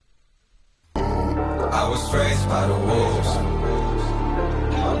I was raised by the wolves.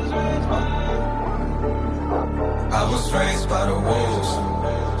 I was raised by the wolves.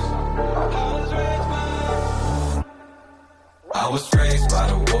 I was raised by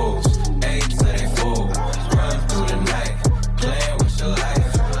the wolves. Ain't till they fool. Run through the night, playing with your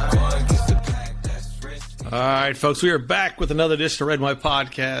life. Going against the pack, that's rich. All right, folks, we are back with another edition of Red and White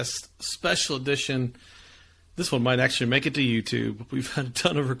Podcast, special edition. This one might actually make it to YouTube. We've had a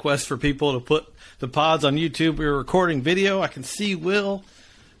ton of requests for people to put the pods on YouTube. We were recording video. I can see Will.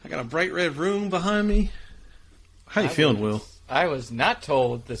 I got a bright red room behind me. How you feeling, Will? I was not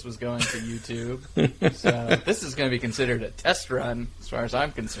told this was going to YouTube. So this is going to be considered a test run as far as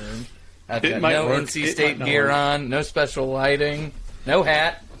I'm concerned. I've got no NC State gear on, no special lighting, no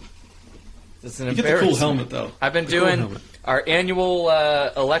hat. It's an You get the cool helmet, though. I've been doing our annual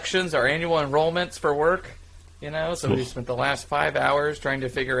elections, our annual enrollments for work. You know, so we spent the last 5 hours trying to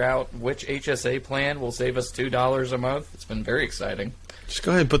figure out which HSA plan will save us $2 a month. It's been very exciting. Just go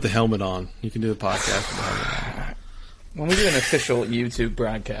ahead and put the helmet on. You can do the podcast with the helmet on. When we do an official YouTube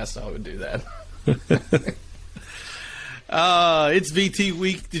broadcast, I would do that. It's VT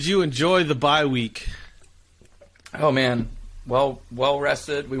week. Did you enjoy the bye week? Oh man, well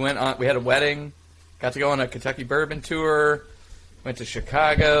rested. We had a wedding, got to go on a Kentucky bourbon tour, went to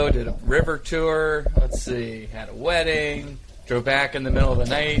Chicago, did a river tour. Let's see, had a wedding, drove back in the middle of the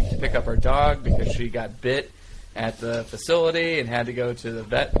night to pick up our dog because she got bit at the facility and had to go to the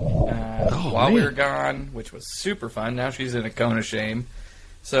vet while we were gone, which was super fun. Now she's in a cone of shame.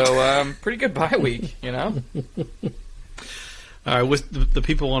 So pretty good bye week, you know. All right, the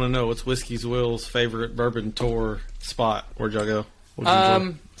people want to know what's Whiskey's Will's favorite bourbon tour spot. Where'd y'all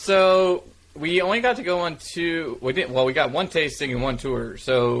go? So we only got to go on two. We got one tasting and one tour.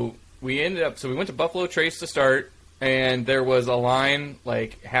 So we went to Buffalo Trace to start, and there was a line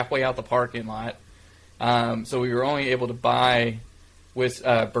like halfway out the parking lot. So we were only able to buy with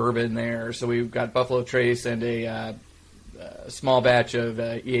bourbon there. So we got Buffalo Trace and a small batch of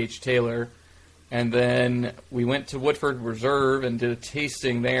E.H. Taylor. And then we went to Woodford Reserve and did a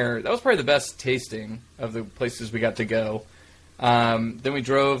tasting there. That was probably the best tasting of the places we got to go. Then we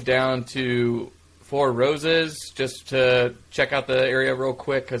drove down to Four Roses just to check out the area real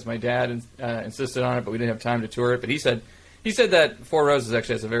quick because my dad insisted on it, but we didn't have time to tour it. But he said that Four Roses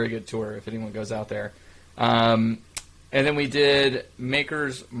actually has a very good tour if anyone goes out there. And then we did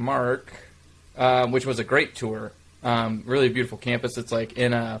Maker's Mark, which was a great tour. Really beautiful campus. It's like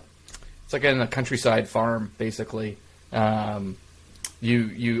in a countryside farm, basically.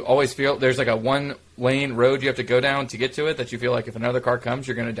 You always feel there's like a one-lane road you have to go down to get to it that you feel like if another car comes,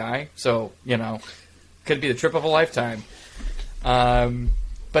 you're going to die. So, you know, could be the trip of a lifetime.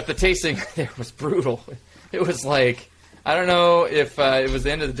 But the tasting there was brutal. It was like, I don't know if it was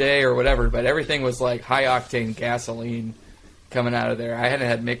the end of the day or whatever, but everything was like high-octane gasoline coming out of there. I hadn't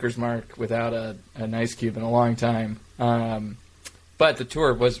had Maker's Mark without an ice cube in a long time. But the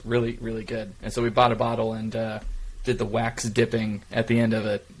tour was really, really good. And so we bought a bottle and did the wax dipping at the end of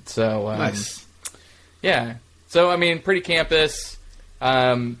it. So nice. Yeah. So, I mean, pretty campus.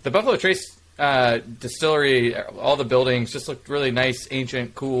 The Buffalo Trace distillery, all the buildings just looked really nice,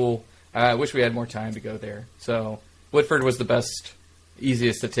 ancient, cool. I wish we had more time to go there. So Woodford was the best,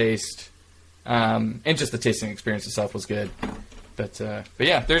 easiest to taste. And just the tasting experience itself was good. But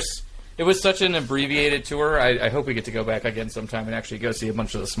yeah, it was such an abbreviated tour. I hope we get to go back again sometime and actually go see a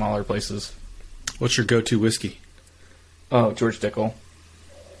bunch of the smaller places. What's your go-to whiskey? Oh, George Dickel.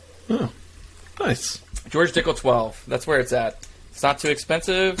 Oh, nice. George Dickel 12. That's where it's at. It's not too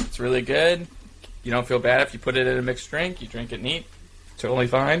expensive. It's really good. You don't feel bad if you put it in a mixed drink. You drink it neat. Totally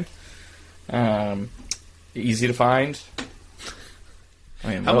fine. Easy to find.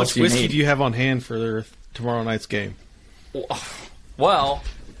 I mean, how much whiskey do you have on hand for tomorrow night's game? Well,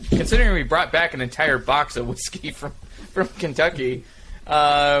 considering we brought back an entire box of whiskey from Kentucky,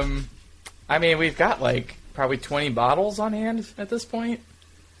 I mean, we've got like probably 20 bottles on hand at this point.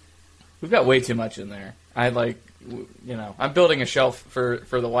 We've got way too much in there. I'm building a shelf for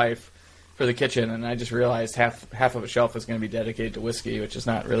the wife for the kitchen, and I just realized half of a shelf is going to be dedicated to whiskey, which is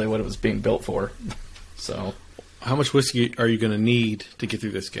not really what it was being built for. So, how much whiskey are you going to need to get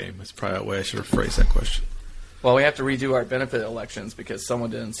through this game? That's probably a way I should have phrased that question. Well, we have to redo our benefit elections because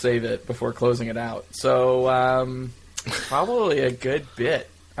someone didn't save it before closing it out. So, probably a good bit,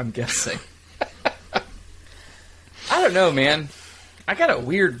 I'm guessing. I don't know, man. I got a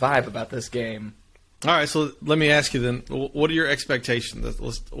weird vibe about this game. All right, so let me ask you then, what are your expectations?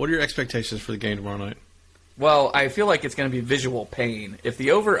 What are your expectations for the game tomorrow night? Well, I feel like it's going to be visual pain. If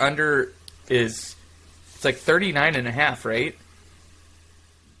the over-under is, it's like 39.5, right?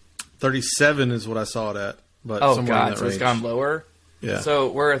 37 is what I saw it at. But Oh, somewhere in God, that so range. it's gone lower? Yeah. So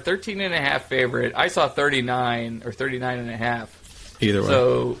we're a 13.5 favorite. I saw 39 or 39.5. Either way.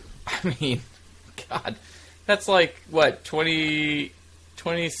 So, I mean, God, that's like, what,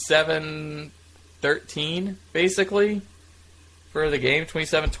 27-13, basically, for the game?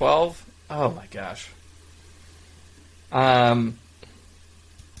 27-12? Oh, my gosh. I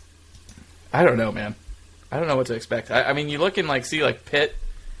don't know, man. I don't know what to expect. I mean, you look and, like, see, like, Pitt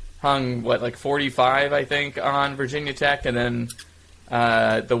hung, what, like 45, I think, on Virginia Tech, and then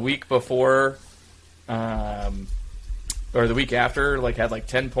the week before, or the week after, like, had, like,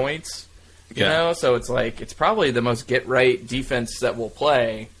 10 points. You know, so it's like, it's probably the most get-right defense that we'll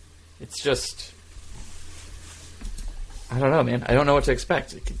play. It's just, I don't know, man. I don't know what to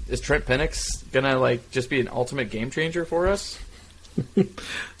expect. Is Trent Penix going to, like, just be an ultimate game changer for us?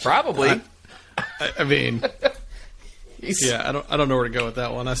 Probably. I mean, yeah, I don't know where to go with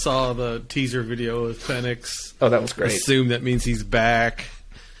that one. I saw the teaser video with Penix. Oh, that was great. Assume that means he's back.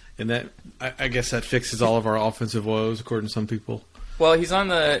 And that, I guess that fixes all of our offensive woes, according to some people. Well, he's on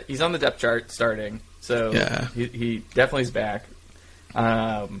the depth chart starting, so yeah. he definitely is back.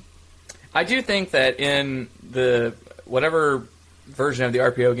 I do think that in the whatever version of the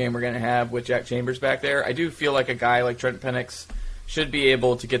RPO game we're going to have with Jack Chambers back there, I do feel like a guy like Trent Penix should be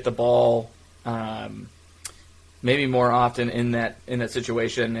able to get the ball maybe more often in that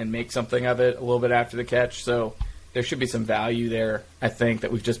situation and make something of it a little bit after the catch. So there should be some value there, I think,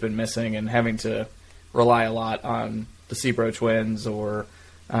 that we've just been missing and having to rely a lot on the Sebro twins or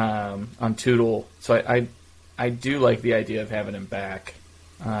on Tootle. So I do like the idea of having him back.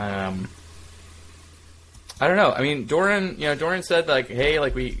 I don't know. I mean, Doran said, like, hey,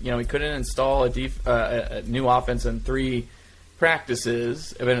 like, we couldn't install a new offense in 3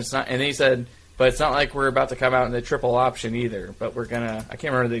 practices, but it's not. And then he said, but it's not like we're about to come out in the triple option either. But we're gonna. I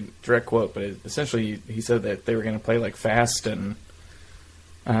can't remember the direct quote, but essentially he said that they were gonna play like fast and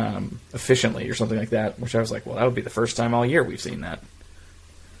efficiently or something like that. Which I was like, well, that would be the first time all year we've seen that.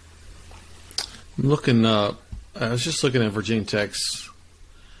 I'm looking up. I was just looking at Virginia Tech's.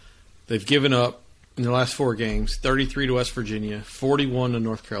 They've given up in their last 4 games: 33 to West Virginia, 41 to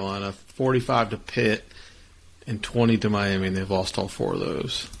North Carolina, 45 to Pitt, and 20 to Miami. And they've lost all 4 of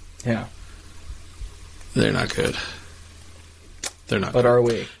those. Yeah. They're not good. They're not But good. are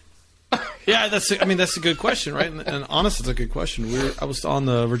we? Yeah, that's a good question, right? And honestly, it's a good question. I was on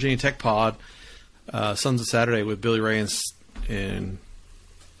the Virginia Tech pod, Sons of Saturday, with Billy Ray and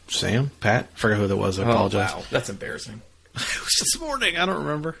Sam, Pat. I forgot who that was. I apologize. Oh, wow, that's embarrassing. It was this morning. I don't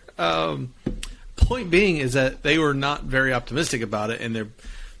remember. Point being is that they were not very optimistic about it, and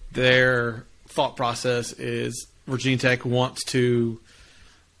their thought process is Virginia Tech wants to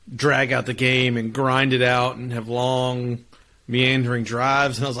drag out the game and grind it out and have long, meandering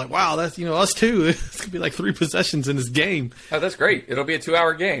drives. And I was like, wow, that's, us too. It's going to be like 3 possessions in this game. Oh, that's great. It'll be a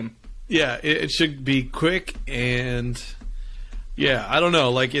 2-hour game. Yeah, it should be quick. And, yeah, I don't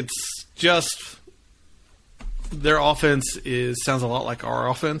know. Like, it's just their offense sounds a lot like our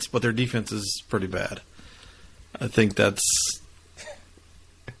offense, but their defense is pretty bad. I think that's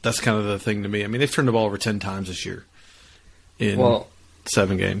kind of the thing to me. I mean, they've turned the ball over 10 times this year in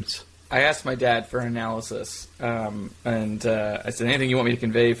 7 games. I asked my dad for analysis, and I said, anything you want me to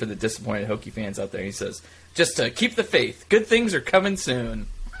convey for the disappointed Hokie fans out there? He says, just keep the faith. Good things are coming soon.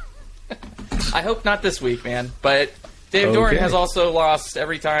 I hope not this week, man. But Dave Doran has also lost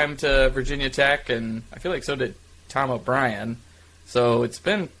every time to Virginia Tech, and I feel like so did Tom O'Brien. So it's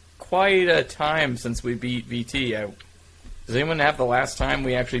been quite a time since we beat VT. Does anyone have the last time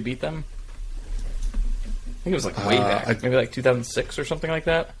we actually beat them? I think it was like way back, maybe like 2006 or something like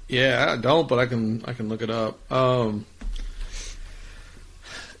that. Yeah, I don't, but I can look it up.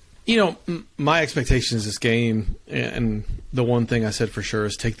 My expectations this game, and the one thing I said for sure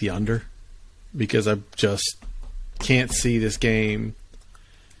is take the under, because I just can't see this game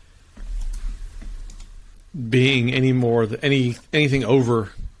being anything over,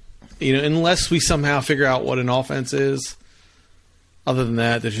 unless we somehow figure out what an offense is. Other than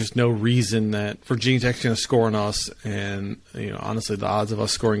that, there's just no reason that Virginia Tech's going to score on us, and honestly, the odds of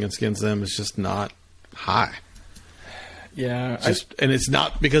us scoring against them is just not high. Yeah, and it's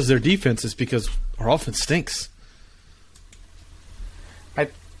not because their defense; it's because our offense stinks.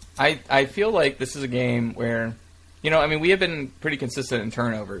 I feel like this is a game where, we have been pretty consistent in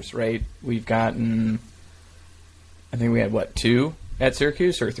turnovers, right? We've gotten, I think we had 2 at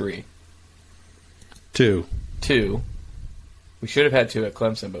Syracuse or 3? 2. 2. We should have had 2 at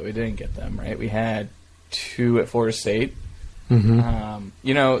Clemson, but we didn't get them, right? We had 2 at Florida State.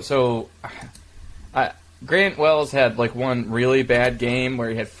 Mm-hmm. So Grant Wells had like one really bad game where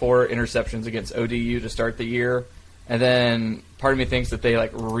he had 4 interceptions against ODU to start the year, and then part of me thinks that they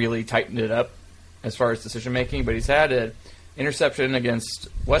like really tightened it up as far as decision making. But he's had an interception against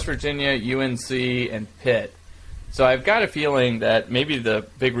West Virginia, UNC, and Pitt. So I've got a feeling that maybe the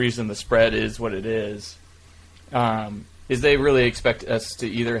big reason the spread is what it is they really expect us to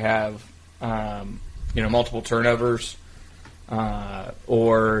either have multiple turnovers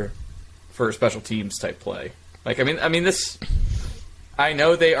or for special teams type play. Like I mean this. I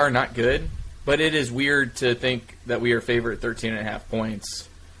know they are not good, but it is weird to think that we are favored 13.5 points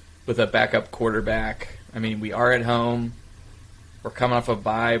with a backup quarterback. I mean, we are at home. We're coming off a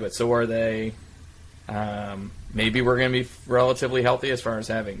bye, but so are they. Maybe we're going to be relatively healthy as far as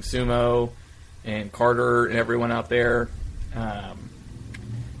having Sumo and Carter and everyone out there.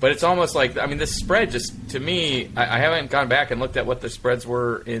 But it's almost like, I mean, this spread just, to me, I haven't gone back and looked at what the spreads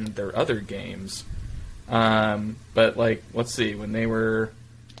were in their other games. But, like, let's see, when they were,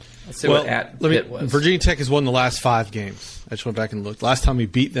 what Pitt was. Virginia Tech has won the last 5 games. I just went back and looked. Last time we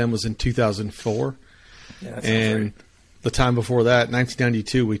beat them was in 2004. Yeah, that sounds and right. the time before that,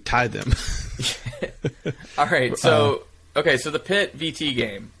 1992, we tied them. All right, so the Pitt VT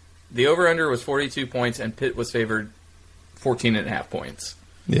game, the over-under was 42 points, and Pitt was favored 14.5 points.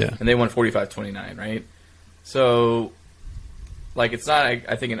 Yeah. And they won 45-29, right? So, like, it's not,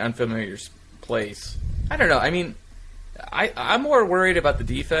 I think, an unfamiliar place. I don't know. I mean, I'm more worried about the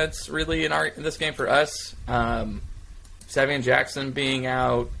defense, really, in this game for us. Savion Jackson being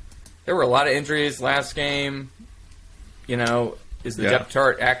out. There were a lot of injuries last game. Is the depth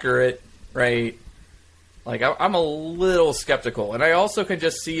chart accurate, right? Like, I'm a little skeptical. And I also can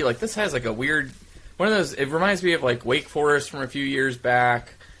just see, like, this has, like, a weird... One of those... It reminds me of, like, Wake Forest from a few years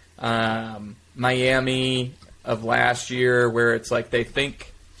back. Miami of last year, where it's like they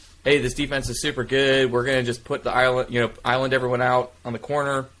think, hey, this defense is super good. We're going to just put the island everyone out on the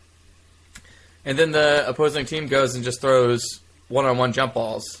corner. And then the opposing team goes and just throws one-on-one jump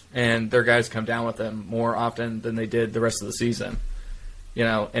balls, and their guys come down with them more often than they did the rest of the season.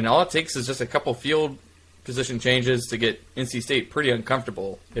 And all it takes is just a couple field position changes to get NC State pretty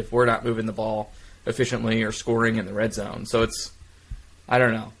uncomfortable if we're not moving the ball efficiently or scoring in the red zone. So it's, I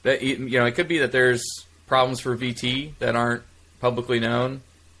don't know. It could be that there's problems for VT that aren't publicly known,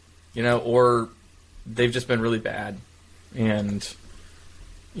 or they've just been really bad. And,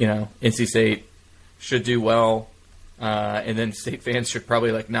 NC State should do well, and then State fans should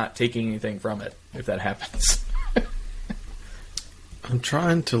probably, like, not taking anything from it if that happens. I'm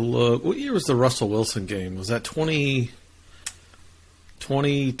trying to look. What year was the Russell Wilson game? Was that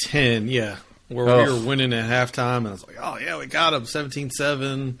 2010? Yeah. Where we were winning at halftime, and I was like, oh, yeah, we got him,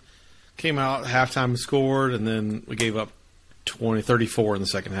 17-7. Came out at halftime and scored, and then we gave up 34 in the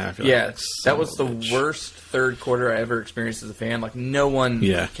second half. That was the worst third quarter I ever experienced as a fan. Like, no one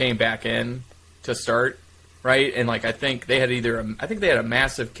came back in to start, right? And, like, I think they had a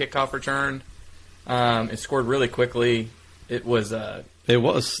massive kickoff return. It scored really quickly. It was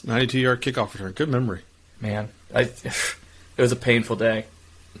 92-yard kickoff return. Good memory. Man, it was a painful day.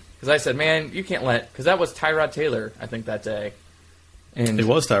 Because I said, man, you can't because that was Tyrod Taylor, I think, that day. And it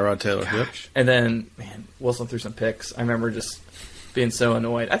was Tyrod Taylor, yep. And then, man, Wilson threw some picks. I remember just being so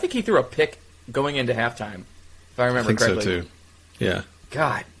annoyed. I think he threw a pick going into halftime, if I remember correctly. I think so, too. Yeah.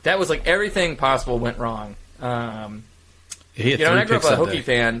 God, that was like everything possible went wrong. He had and I grew up a Hokie day.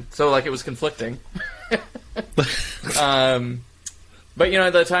 fan, so, like, it was conflicting. But,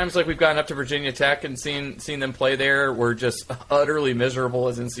 the times like we've gotten up to Virginia Tech and seen them play there were just utterly miserable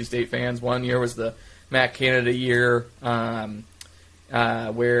as NC State fans. One year was the Matt Canada year,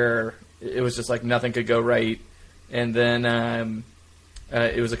 where it was just like nothing could go right. And then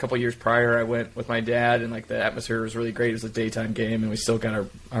it was a couple years prior. I went with my dad, and like the atmosphere was really great. It was a daytime game, and we still got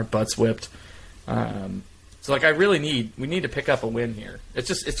our butts whipped. So like we need to pick up a win here. It's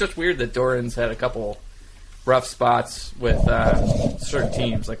just weird that Doran's had a couple rough spots with certain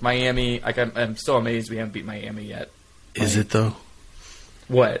teams, like Miami. Like I'm still amazed we haven't beat Miami yet. Is it though?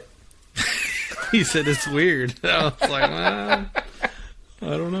 What? He said it's weird. I was like, I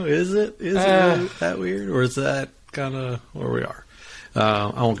don't know. Is it? Is it that weird, or is that kind of where we are?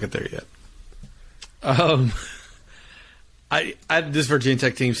 I won't get there yet. This Virginia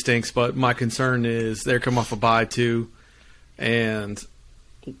Tech team stinks, but my concern is they're coming off a bye too, and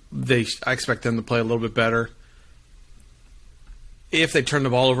I expect them to play a little bit better. If they turn the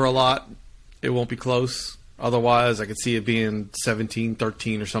ball over a lot, it won't be close. Otherwise, I could see it being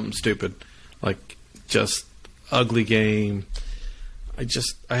 17-13 or something stupid. Like, just ugly game.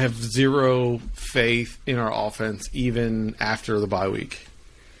 I have zero faith in our offense, even after the bye week.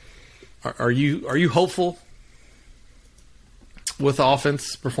 Are you hopeful with the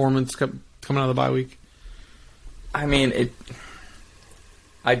offense performance coming out of the bye week? I mean,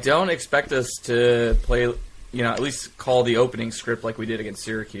 I don't expect us to play, at least call the opening script like we did against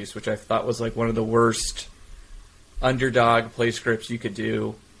Syracuse, which I thought was like one of the worst underdog play scripts you could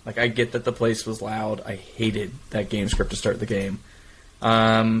do. Like, I get that the place was loud. I hated that game script to start the game.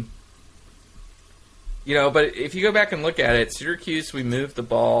 But if you go back and look at it, Syracuse, we moved the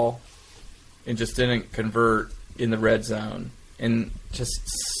ball and just didn't convert in the red zone. And just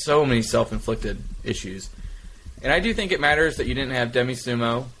so many self-inflicted issues. And I do think it matters that you didn't have Demi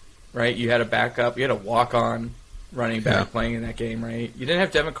Sumo, right? You had a backup. You had a walk-on running back playing in that game, right? You didn't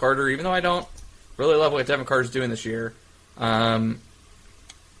have Devin Carter, even though I don't really love what Devin Carter's doing this year. I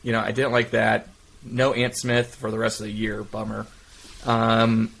didn't like that. No Ant Smith for the rest of the year. Bummer.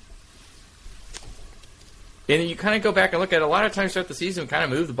 And you kind of go back and look at it. A lot of times throughout the season, we kind of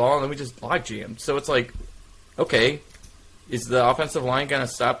move the ball and then we just log jammed. So it's like, okay, is the offensive line going to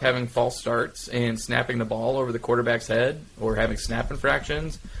stop having false starts and snapping the ball over the quarterback's head or having snap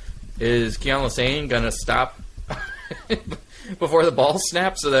infractions? Is Keon Lassane going to stop before the ball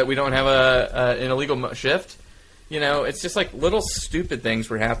snaps so that we don't have an illegal shift? It's just like little stupid things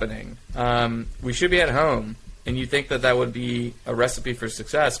were happening. We should be at home, and you'd think that would be a recipe for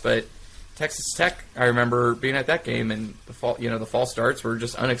success, but Texas Tech, I remember being at that game, and the false starts were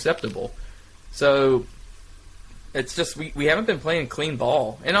just unacceptable. So it's just we haven't been playing clean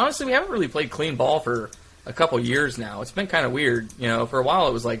ball, and honestly, we haven't really played clean ball for a couple years now. It's been kind of weird. For a while,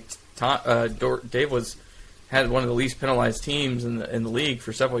 it was like Dave had one of the least penalized teams in the league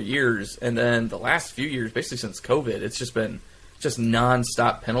for several years, and then the last few years, basically since COVID, it's just been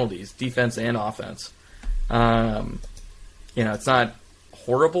nonstop penalties, defense and offense. It's not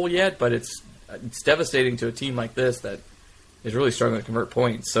horrible yet, but it's devastating to a team like this that is really struggling to convert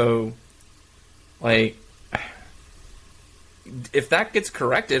points. So, like, if that gets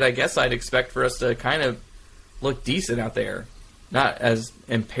corrected, I guess I'd expect for us to kind of look decent out there. Not as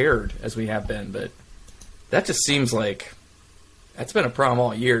impaired as we have been, but that just seems like that's been a problem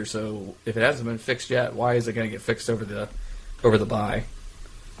all year. So if it hasn't been fixed yet, why is it going to get fixed over the bye?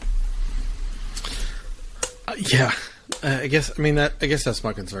 I guess that's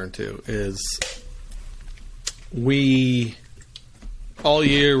my concern too. Is we all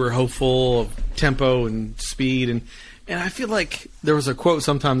year we're hopeful of tempo and speed, and I feel like there was a quote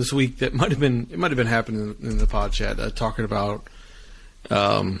sometime this week that might have been happening in the pod chat talking about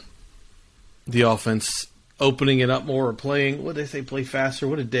the offense opening it up more or playing. What did they say? Play faster.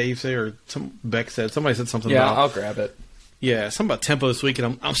 What did Dave say? Or Beck said. Somebody said something. Yeah, about, I'll grab it. Yeah, something about tempo this week,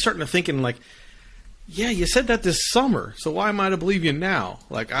 and I'm starting to thinking like, yeah, you said that this summer, so why am I to believe you now?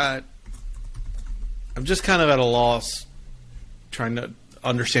 Like I'm just kind of at a loss, trying to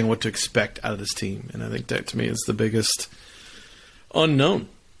understand what to expect out of this team, and I think that to me is the biggest unknown.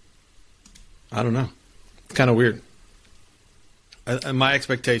 I don't know. It's kind of weird. My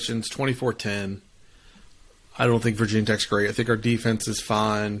expectations, 24-10. I don't think Virginia Tech's great. I think our defense is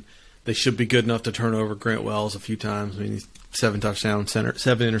fine. They should be good enough to turn over Grant Wells a few times. I mean, he's 7 touchdowns, 7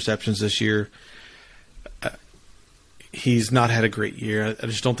 interceptions this year. He's not had a great year. I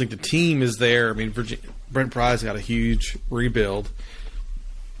just don't think the team is there. I mean, Brent Pry's got a huge rebuild.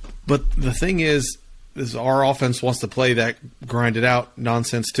 But the thing is our offense wants to play that grinded out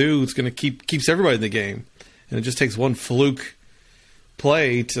nonsense too. It's going to keeps everybody in the game. And it just takes one fluke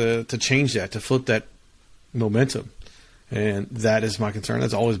play to change that, to flip that momentum. And that is my concern.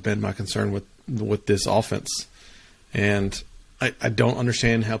 That's always been my concern with this offense. And I don't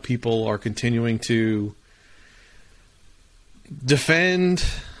understand how people are continuing to defend.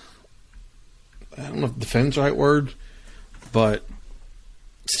 I don't know if defend's the right word, but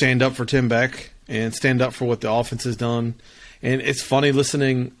stand up for Tim Beck and stand up for what the offense has done. And it's funny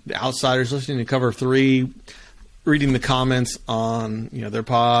listening, the outsiders listening to Cover 3, reading the comments on their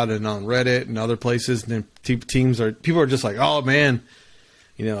pod and on Reddit and other places, and then people are just like, oh man,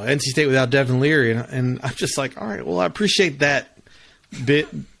 NC State without Devin Leary, and I'm just like, all right, well, I appreciate that bit,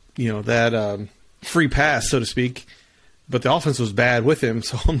 that free pass, so to speak, but the offense was bad with him,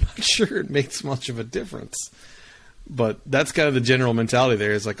 so I'm not sure it makes much of a difference. But that's kind of the general mentality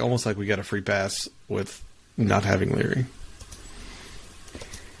there. It's like almost like we got a free pass with not having Leary.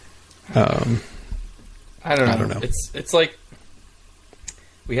 I don't know. It's like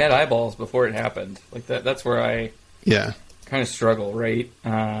we had eyeballs before it happened. Like that's where I kind of struggle, right?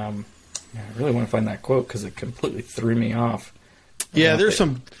 I really want to find that quote because it completely threw me off. Yeah, there's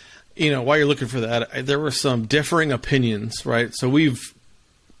some, while you're looking for that, there were some differing opinions, right? So we've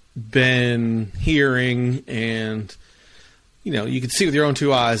been hearing and you can see with your own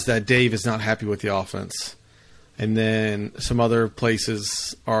two eyes that Dave is not happy with the offense. And then some other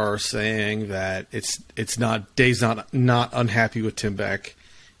places are saying that it's not Dave's not unhappy with Tim Beck.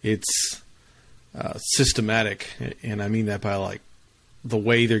 It's systematic, and I mean that by like the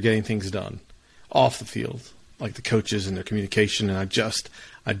way they're getting things done off the field, like the coaches and their communication. And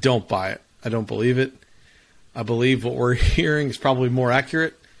I don't buy it. I don't believe it. I believe what we're hearing is probably more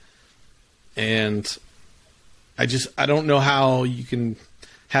accurate, and I don't know how you can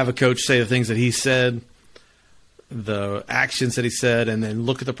have a coach say the things that he said, the actions that he said, and then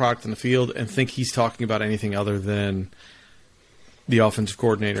look at the product in the field and think he's talking about anything other than the offensive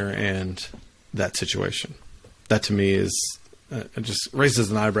coordinator and that situation. That to me is it just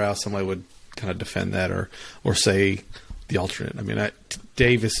raises an eyebrow. Somebody would kind of defend that or say the alternate. I mean,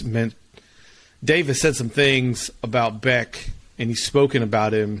 Dave has said some things about Beck, and he's spoken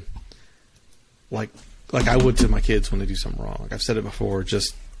about him like I would to my kids when they do something wrong. Like I've said it before,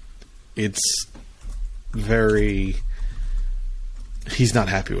 it's very, he's not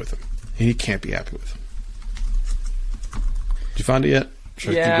happy with him. He can't be happy with him. Did you find it yet?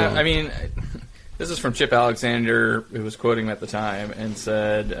 Yeah, I mean, this is from Chip Alexander, who was quoting him at the time, and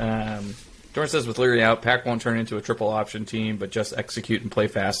said, Dorn says with Leary out, Pack won't turn into a triple option team, but just execute and play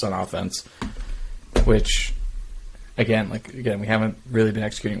fast on offense. Which, again, we haven't really been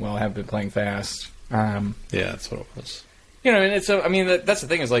executing well, haven't been playing fast. Yeah, that's what it was. And it's that's the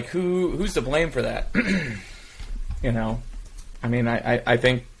thing is like who's to blame for that? I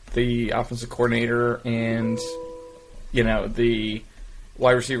think the offensive coordinator and the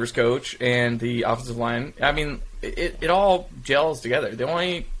wide receivers coach and the offensive line. I mean, it all gels together. The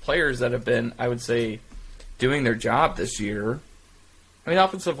only players that have been, I would say, doing their job this year. I mean, the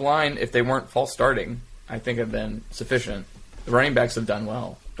offensive line, if they weren't false starting, I think have been sufficient. The running backs have done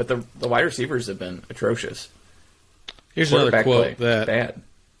well, but the wide receivers have been atrocious. Here's another quote bad.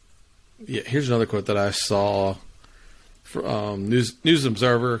 Yeah, here's another quote that I saw from News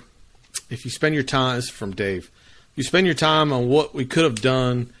Observer. If you spend your time, this is from Dave. If you spend your time on what we could have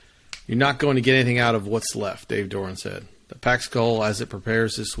done, you're not going to get anything out of what's left, Dave Doran said. The Pack's goal as it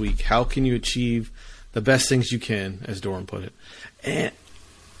prepares this week, how can you achieve the best things you can, as Doran put it. And,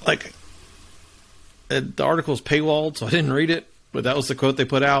 the article's paywalled, so I didn't read it, but that was the quote they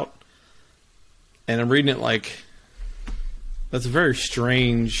put out. And I'm reading it that's a very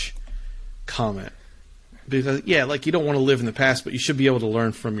strange comment. Because, you don't want to live in the past, but you should be able to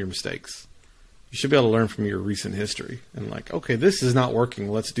learn from your mistakes. You should be able to learn from your recent history. And okay, this is not working.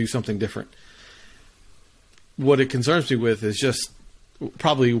 Let's do something different. What it concerns me with is just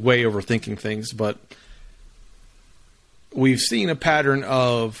probably way overthinking things, but we've seen a pattern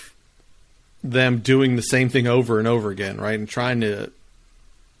of them doing the same thing over and over again, right? And trying to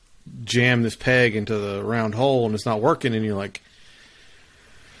jam this peg into the round hole, and it's not working, and you're like,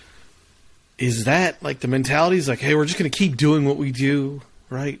 is that the mentality is hey, we're just going to keep doing what we do,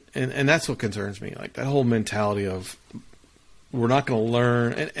 right? And that's what concerns me, that whole mentality of we're not going to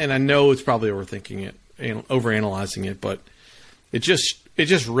learn. And I know it's probably overthinking it and overanalyzing it, but it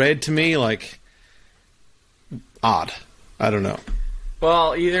just read to me odd. I don't know.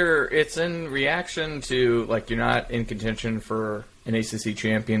 Well, either it's in reaction to you're not in contention for an ACC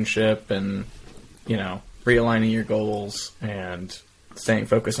championship and, realigning your goals and staying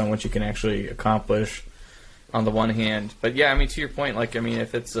focused on what you can actually accomplish on the one hand. But yeah, to your point,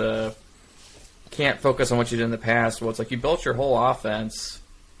 if it's can't focus on what you did in the past, well, it's you built your whole offense.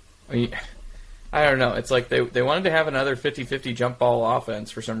 I don't know. It's they wanted to have another 50-50 jump ball offense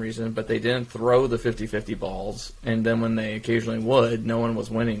for some reason, but they didn't throw the 50-50 balls. And then when they occasionally would, no one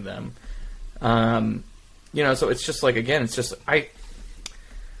was winning them. So it's just again, it's just I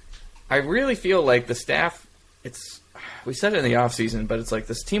really feel the staff, we said it in the offseason, but it's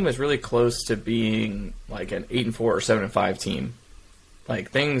this team was really close to being an 8-4 or 7-5 team.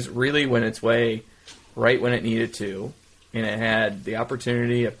 Things really went its way right when it needed to, and it had the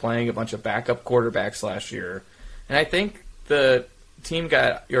opportunity of playing a bunch of backup quarterbacks last year. And I think the team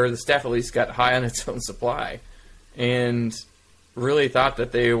the staff at least got high on its own supply and really thought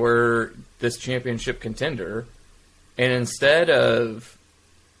that they were this championship contender. And instead of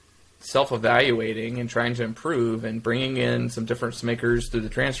self-evaluating and trying to improve and bringing in some difference makers through the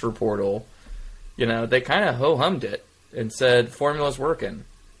transfer portal, they kind of ho-hummed it and said, formula's working.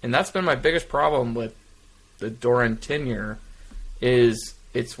 And that's been my biggest problem with the Doran tenure is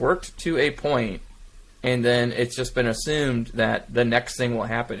it's worked to a point, and then it's just been assumed that the next thing will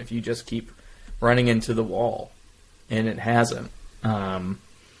happen if you just keep running into the wall. And it hasn't.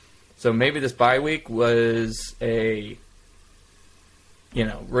 So maybe this bye week was a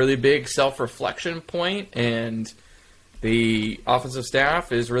really big self-reflection point, and The offensive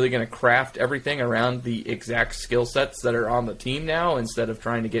staff is really going to craft everything around the exact skill sets that are on the team now instead of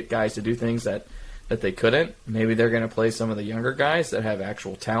trying to get guys to do things that they couldn't. Maybe they're going to play some of the younger guys that have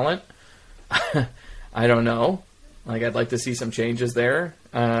actual talent. I don't know. Like, I'd like to see some changes there.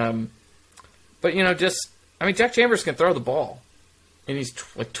 But, Jack Chambers can throw the ball. And he's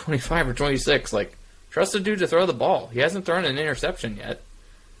like 25 or 26. Like, trust the dude to throw the ball. He hasn't thrown an interception yet.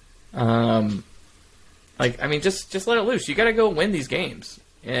 Just let it loose. You got to go win these games.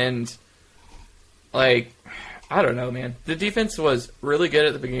 And, I don't know, man. The defense was really good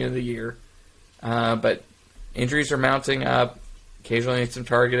at the beginning of the year. But injuries are mounting up. Occasionally need some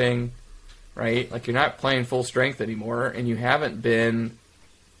targeting, right? Like, you're not playing full strength anymore, and you haven't been,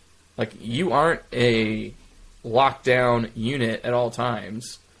 you aren't a lockdown unit at all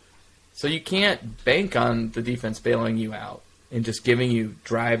times. So you can't bank on the defense bailing you out and just giving you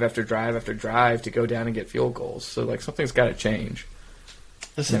drive after drive after drive to go down and get field goals. So, something's got to change.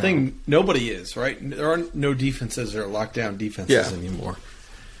 That's the thing. Nobody is, right? There are no defenses that are lockdown defenses anymore.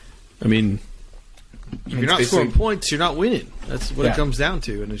 I mean, if you're not scoring points, you're not winning. That's what it comes down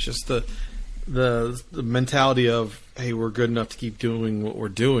to. And it's just the mentality of, hey, we're good enough to keep doing what we're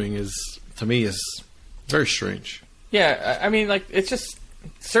doing to me, is very strange. Yeah, it's just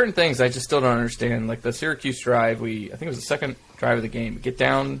certain things I just still don't understand. Like the Syracuse drive, I think it was the second drive of the game. Get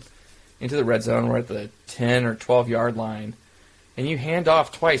down into the red zone. We're at the 10 or 12-yard line. And you hand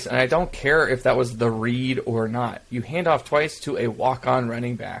off twice. And I don't care if that was the read or not. You hand off twice to a walk-on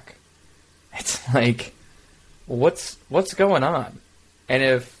running back. It's like, what's going on? And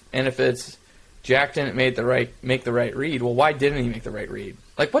if it's Jack didn't make the right read, well, why didn't he make the right read?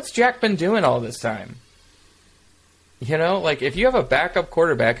 What's Jack been doing all this time? If you have a backup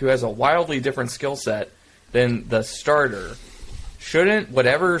quarterback who has a wildly different skill set than the starter, shouldn't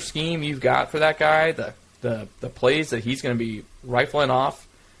whatever scheme you've got for that guy, the plays that he's going to be rifling off,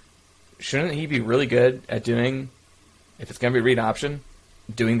 shouldn't he be really good at doing, if it's going to be read option,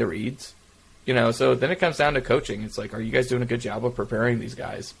 doing the reads? So then it comes down to coaching. It's like, are you guys doing a good job of preparing these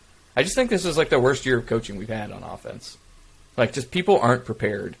guys? I just think this is the worst year of coaching we've had on offense. Just people aren't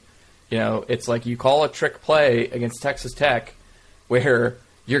prepared. It's like you call a trick play against Texas Tech where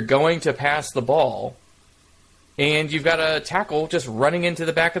you're going to pass the ball and you've got a tackle just running into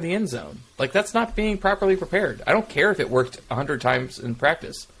the back of the end zone. That's not being properly prepared. I don't care if it worked 100 times in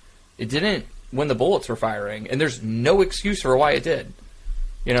practice. It didn't when the bullets were firing, and there's no excuse for why it did.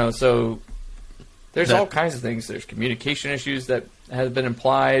 So there's all kinds of things. There's communication issues that have been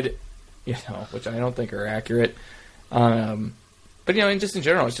implied, which I don't think are accurate. But, just in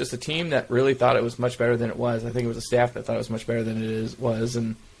general, it's just a team that really thought it was much better than it was. I think it was a staff that thought it was much better than it was.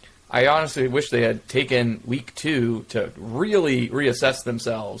 And I honestly wish they had taken week 2 to really reassess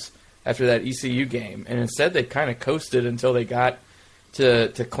themselves after that ECU game. And instead they kind of coasted until they got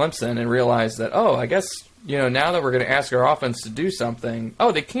to Clemson and realized that, I guess, now that we're going to ask our offense to do something,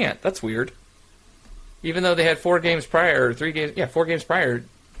 they can't. That's weird. Even though they had 4 games prior, 4 games prior,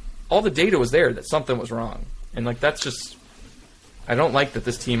 all the data was there that something was wrong. And, that's just... I don't like that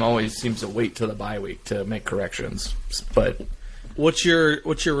this team always seems to wait till the bye week to make corrections. But what's your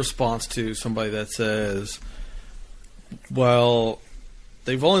response to somebody that says, well,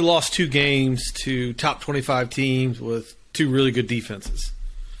 they've only lost 2 games to top 25 teams with 2 really good defenses?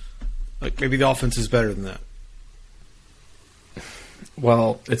 Maybe the offense is better than that.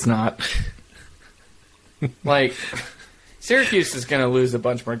 Well, it's not. Syracuse is going to lose a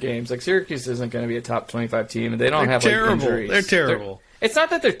bunch more games. Syracuse isn't going to be a top 25 team, and they don't have terrible. Injuries. They're terrible. It's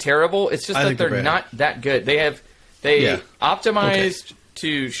not that they're terrible. It's just that they're not that good. They optimized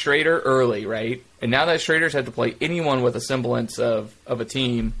to Schrader early, right? And now that Schrader's had to play anyone with a semblance of a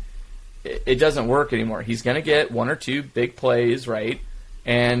team, it doesn't work anymore. He's going to get 1 or 2 big plays, right?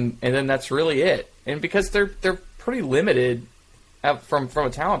 And then that's really it. And because they're pretty limited from a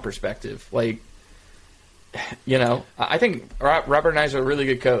talent perspective, I think Robert Knies is a really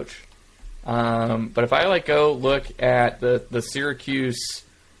good coach. But if I go look at the Syracuse,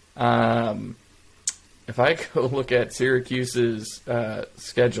 if I go look at Syracuse's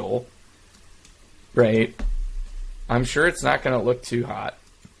schedule, right, I'm sure it's not going to look too hot,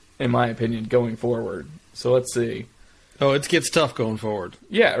 in my opinion, going forward. So let's see. Oh, it gets tough going forward.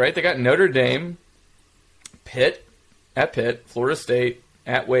 Yeah, right. They got Notre Dame, Pitt, Florida State,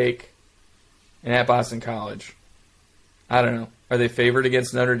 at Wake, and at Boston College. I don't know. Are they favored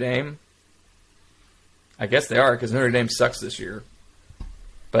against Notre Dame? I guess they are, because Notre Dame sucks this year.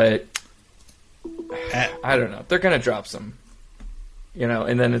 But I don't know. They're going to drop some.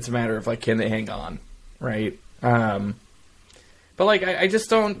 And then it's a matter of, can they hang on, right? But But, like, I just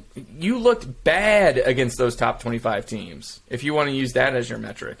don't... You looked bad against those top 25 teams, if you want to use that as your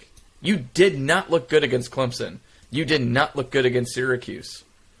metric. You did not look good against Clemson. You did not look good against Syracuse.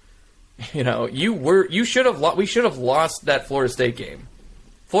 You know, we should have lost that Florida State game.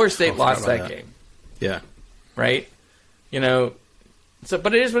 Florida State lost that game. Yeah. Right? You know,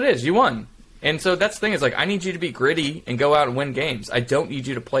 but it is what it is. You won. And so that's the thing is, like, I need you to be gritty and go out and win games. I don't need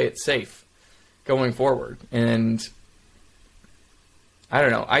you to play it safe going forward. And I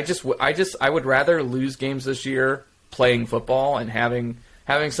don't know. I would rather lose games this year playing football and having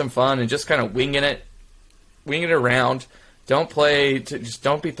some fun and just kind of winging it around. Just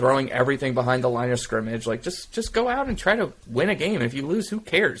don't be throwing everything behind the line of scrimmage. Like, just go out and try to win a game. If you lose, who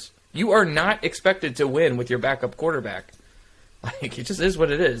cares? You are not expected to win with your backup quarterback. Like, it just is what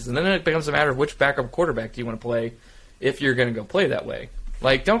it is. And then it becomes a matter of which backup quarterback do you want to play if you're going to go play that way.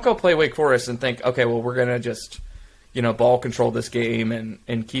 Like, don't go play Wake Forest and think, okay, well, we're going to just, you know, ball control this game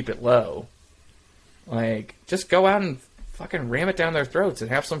and keep it low. Like, just go out and fucking ram it down their throats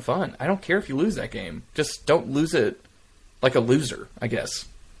and have some fun. I don't care if you lose that game. Just don't lose it like a loser, I guess.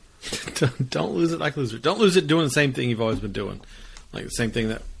 Don't lose it like a loser. Don't lose it doing the same thing you've always been doing. Like, the same thing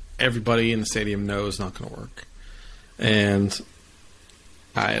that everybody in the stadium knows is not going to work. And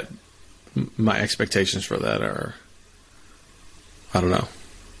my expectations for that are, I don't know,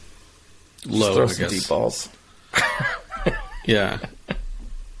 low, throw I some guess. deep balls. Yeah.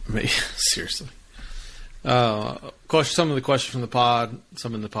 Seriously. Some of the questions from the pod,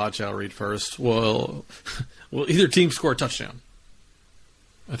 some in the pod shall read first. Will either team score a touchdown?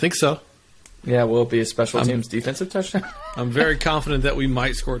 I think so. Yeah, will it be a special teams defensive touchdown? I'm very confident that we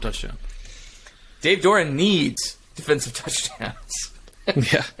might score a touchdown. Dave Doran needs defensive touchdowns.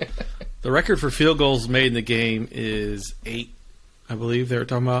 Yeah. The record for field goals made in the game is 8, I believe they were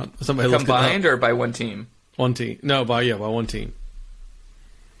talking about. Somebody combined or by one team? One team. No, by one team.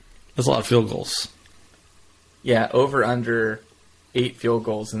 That's a lot of field goals. Yeah, over under 8 field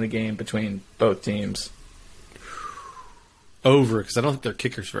goals in the game between both teams. Over, because I don't think their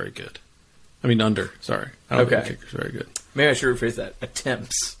kicker's very good. I mean, under. Sorry. I don't think their kicker's very good. Maybe I should rephrase that.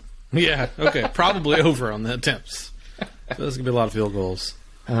 Attempts. Yeah, okay. Probably over on the attempts. So there's going to be a lot of field goals.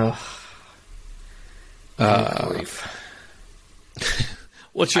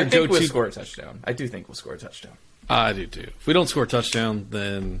 What's your I think go-to? we'll score a touchdown. I do think we'll score a touchdown. I do too. If we don't score a touchdown,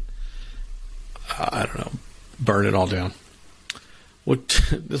 then I don't know. Burn it all down.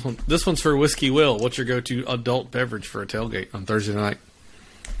 This one's for Whiskey Will. What's your go-to adult beverage for a tailgate on Thursday night?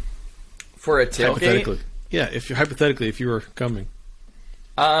 For a tailgate? Hypothetically. Yeah, if you were coming.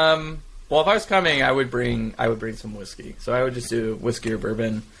 Well, if I was coming, I would bring some whiskey. So I would just do whiskey or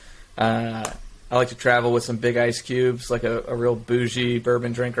bourbon. I like to travel with some big ice cubes, like a real bougie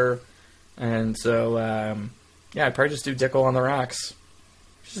bourbon drinker. And so, I'd probably just do Dickel on the rocks.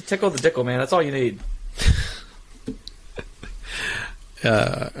 Just tickle the Dickel, man. That's all you need. All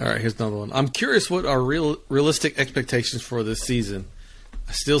right, here's another one. I'm curious what are realistic expectations for this season.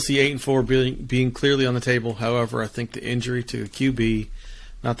 I still see 8-4 being clearly on the table. However, I think the injury to QB,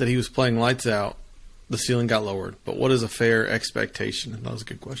 not that he was playing lights out, the ceiling got lowered. But what is a fair expectation? That was a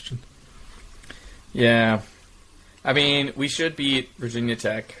good question. Yeah. I mean, we should beat Virginia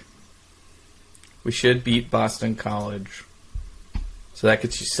Tech. We should beat Boston College. So that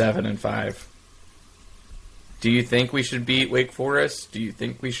gets you 7-5. Do you think we should beat Wake Forest? Do you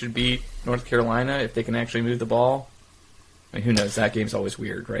think we should beat North Carolina if they can actually move the ball? I mean, who knows? That game's always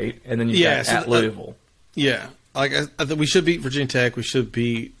weird, right? And then you got at Louisville. Yeah. Like I think we should beat Virginia Tech. We should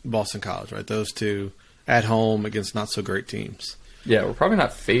beat Boston College, right? Those two at home against not so great teams. Yeah, we're probably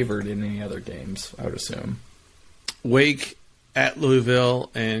not favored in any other games, I would assume. Wake, at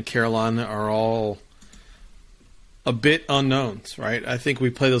Louisville, and Carolina are all a bit unknowns, right? I think we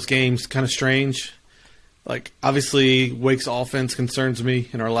play those games kind of strange. Like, obviously, Wake's offense concerns me,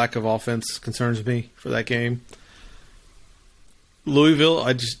 and our lack of offense concerns me for that game.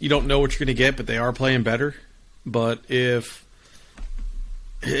 Louisville, you don't know what you're going to get, but they are playing better. But I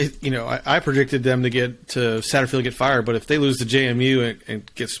predicted them to Satterfield get fired, but if they lose to JMU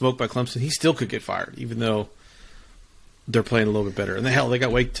and get smoked by Clemson, he still could get fired, even though they're playing a little bit better. And they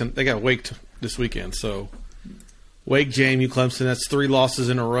got Wake this weekend, so Wake, JMU, Clemson, that's 3 losses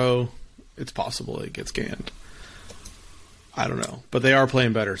in a row. It's possible it gets canned. I don't know, but they are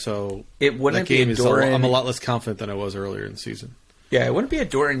playing better. So it wouldn't that game be I'm a lot less confident than I was earlier in the season. Yeah, it wouldn't be a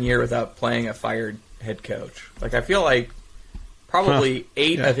Doran year without playing a fired head coach. Like, I feel like probably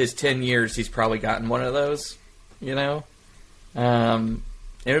 8 of his 10 years, he's probably gotten one of those. You know,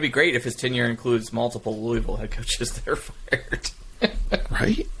 it would be great if his tenure includes multiple Louisville head coaches that are fired.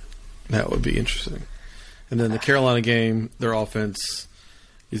 Right? That would be interesting. And then the Carolina game, their offense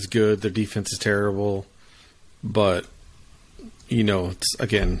is good. Their defense is terrible. But, it's,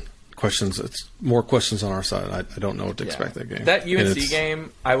 again, questions. It's more questions on our side. I don't know what to expect that game. That UNC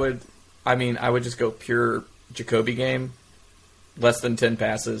game, I would just go pure Jacoby game. Less than 10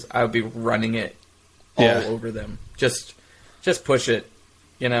 passes. I would be running it all over them. Just push it.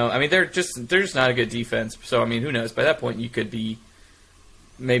 They're just not a good defense. So, who knows? By that point, you could be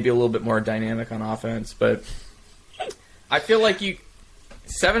maybe a little bit more dynamic on offense. But I feel like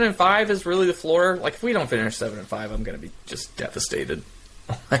 7-5 is really the floor. Like, if we don't finish 7-5, I'm going to be just devastated.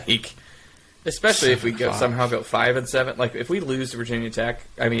 Especially if we somehow go 5-7. Like, if we lose to Virginia Tech,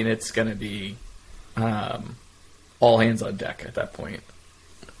 it's going to be all hands on deck at that point.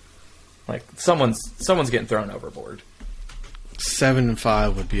 Like, someone's getting thrown overboard.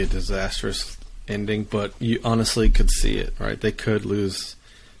 7-5 would be a disastrous ending, but you honestly could see it, right? They could lose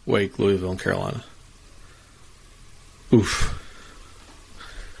Wake, Louisville, and Carolina. Oof.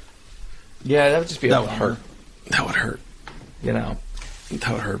 Yeah, that would just be that would hurt. That would hurt. That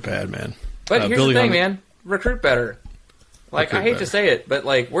would hurt bad, man. But here's the thing, man. Recruit better. Like, I hate to say it, but,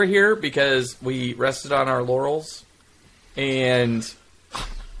 like, we're here because we rested on our laurels. And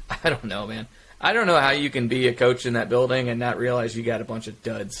I don't know, man. I don't know how you can be a coach in that building and not realize you got a bunch of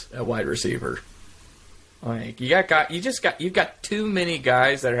duds at wide receiver. Like, you've got too many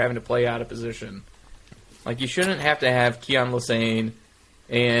guys that are having to play out of position. Like, you shouldn't have to have Keon Lassane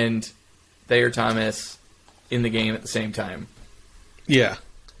and Thayer Thomas in the game at the same time. Yeah.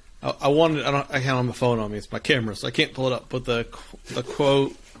 I can't have my phone on me. It's my camera, so I can't pull it up. But the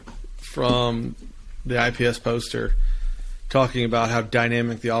quote from the IPS poster talking about how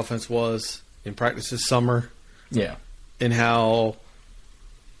dynamic the offense was in practice this summer. Yeah. And how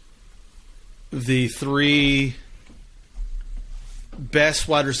the three best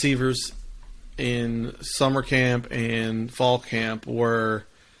wide receivers in summer camp and fall camp were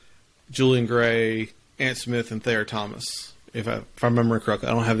Julian Gray, Ant Smith, and Thayer Thomas. If I remember correctly.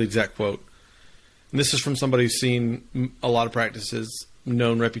 I don't have the exact quote. And this is from somebody who's seen a lot of practices,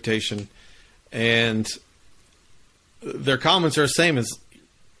 known reputation. And their comments are the same as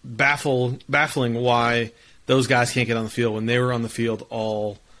baffling why those guys can't get on the field when they were on the field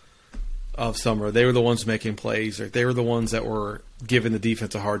all of summer. They were the ones making plays. Or they were the ones that were giving the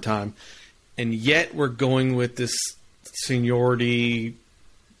defense a hard time. And yet we're going with this seniority.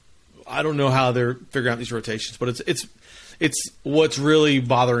 I don't know how they're figuring out these rotations, but it's what's really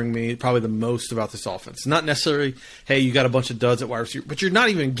bothering me probably the most about this offense. Not necessarily, hey, you got a bunch of duds at wide receiver, but you're not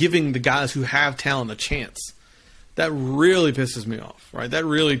even giving the guys who have talent a chance. That really pisses me off, right? That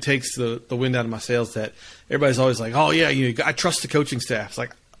really takes the wind out of my sails that everybody's always like, oh, yeah, I trust the coaching staff. It's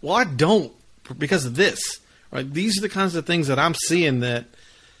like, well, I don't because of this, right? These are the kinds of things that I'm seeing that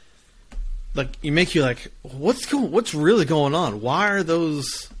make you like, what's really going on? Why are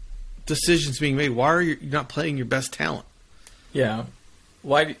those decisions being made? Why are you not playing your best talent? Yeah.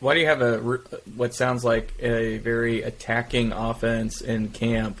 Why do you have what sounds like a very attacking offense in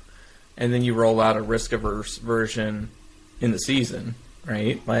camp, and then you roll out a risk-averse version in the season,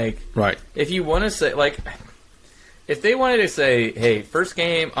 right? Like, right. If you want to say, like, if they wanted to say, hey, first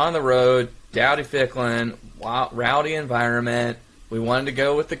game on the road, Dowdy Ficklin, rowdy environment, we wanted to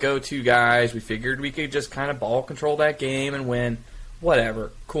go with the go-to guys, we figured we could just kind of ball control that game and win,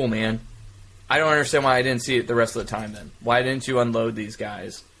 whatever, cool, man. I don't understand why I didn't see it the rest of the time then. Why didn't you unload these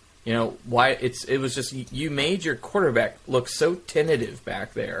guys? Why it was just you made your quarterback look so tentative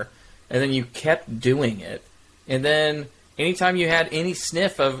back there, and then you kept doing it. And then anytime you had any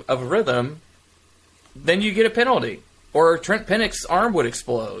sniff of rhythm, then you get a penalty. Or Trent Pennick's arm would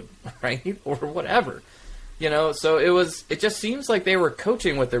explode, right? Or whatever. So it just seems like they were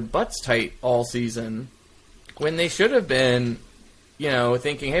coaching with their butts tight all season when they should have been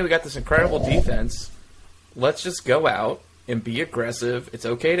thinking, hey, we got this incredible defense. Let's just go out and be aggressive. It's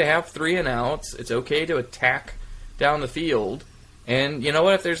okay to have 3 and outs. It's okay to attack down the field. And you know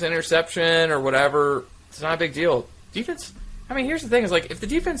what? If there's an interception or whatever, it's not a big deal. Defense, here's the thing. Is like, if the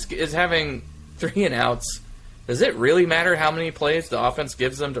defense is having 3 and outs, does it really matter how many plays the offense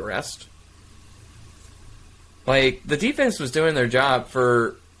gives them to rest? Like, the defense was doing their job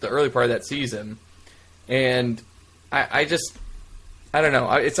for the early part of that season. And I don't know.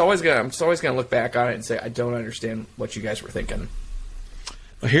 I'm just always gonna look back on it and say I don't understand what you guys were thinking.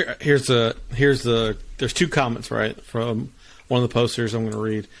 Well, there's 2 comments, right, from one of the posters I'm going to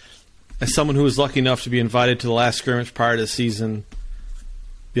read. As someone who was lucky enough to be invited to the last scrimmage prior to the season,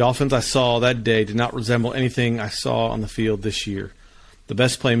 the offense I saw that day did not resemble anything I saw on the field this year. The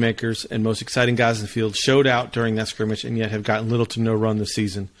best playmakers and most exciting guys in the field showed out during that scrimmage and yet have gotten little to no run this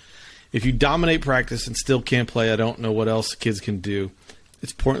season. If you dominate practice and still can't play, I don't know what else kids can do.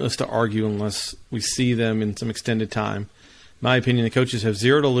 It's pointless to argue unless we see them in some extended time. In my opinion, the coaches have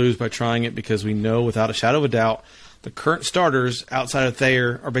zero to lose by trying it because we know without a shadow of a doubt the current starters outside of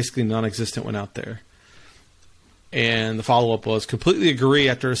Thayer are basically non-existent when out there. And the follow-up was, completely agree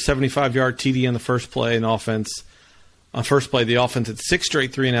after a 75-yard TD on the first play in offense. On first play, the offense had 6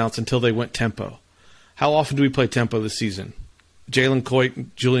 straight 3-and-outs until they went tempo. How often do we play tempo this season? Jalen Coit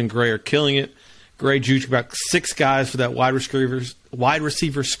and Julian Gray are killing it. Gray juked about 6 guys for that wide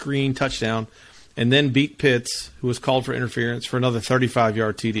receiver screen touchdown, and then beat Pitts, who was called for interference, for another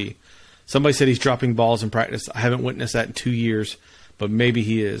 35-yard TD. Somebody said he's dropping balls in practice. I haven't witnessed that in 2 years, but maybe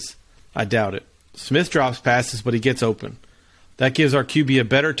he is. I doubt it. Smith drops passes, but he gets open. That gives our QB a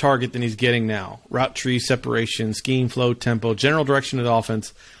better target than he's getting now. Route tree, separation, scheme, flow, tempo, general direction of the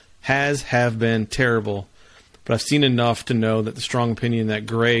offense have been terrible. But I've seen enough to know that the strong opinion that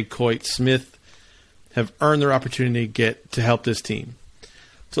Gray, Coit, Smith have earned their opportunity to help this team.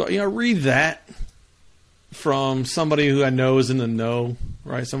 So, read that from somebody who I know is in the know,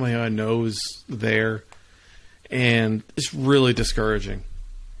 right? Somebody who I know is there. And it's really discouraging.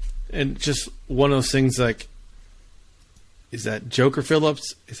 And just one of those things like, is that Joker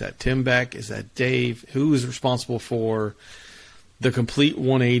Phillips? Is that Tim Beck? Is that Dave? Who is responsible for the complete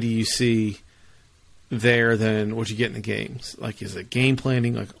 180 you see there than what you get in the games? Like, is it game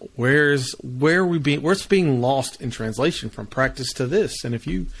planning? Like, where's being lost in translation from practice to this? And if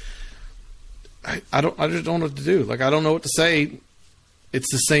you, I just don't know what to do. Like, I don't know what to say.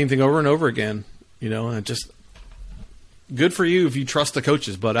 It's the same thing over and over again, and just good for you if you trust the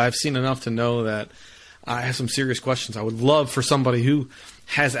coaches, but I've seen enough to know that I have some serious questions. I would love for somebody who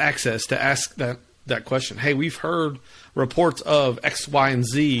has access to ask that question. Hey, we've heard reports of X, Y, and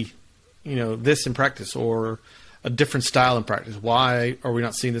Z, this in practice or a different style in practice. Why are we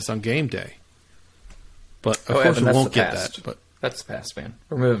not seeing this on game day? But of course Evan, we won't get that. But that's the pass, man.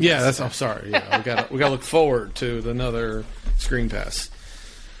 We're moving. Yeah, that's. I'm sorry. Yeah, we got to look forward to another screen pass.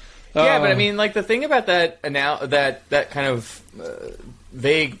 Yeah, but I mean, like the thing about that kind of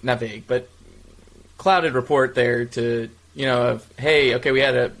not vague, but clouded report there to of hey, okay, we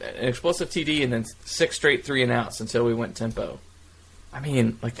had an explosive TD and then 6 straight 3-and-outs until we went tempo. I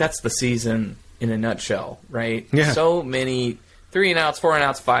mean, like that's the season in a nutshell, right? Yeah. So many 3-and-outs,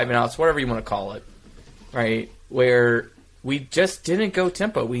 4-and-outs, 5-and-outs, whatever you want to call it, right? Where we just didn't go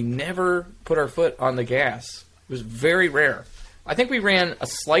tempo. We never put our foot on the gas. It was very rare. I think we ran a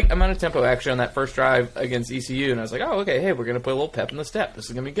slight amount of tempo actually on that first drive against ECU, and I was like, oh, okay, hey, we're going to put a little pep in the step. This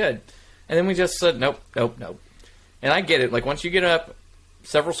is going to be good. And then we just said, nope. And I get it. Like, once you get up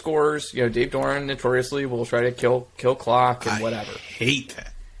several scores, Dave Doran notoriously will try to kill clock and whatever. I hate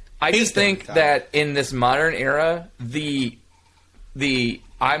that. I just think that in this modern era, the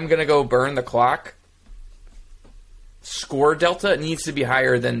I'm going to go burn the clock score delta needs to be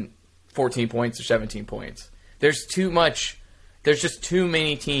higher than 14 points or 17 points. There's just too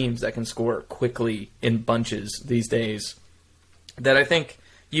many teams that can score quickly in bunches these days that I think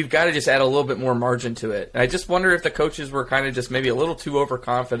you've got to just add a little bit more margin to it. And I just wonder if the coaches were kind of just maybe a little too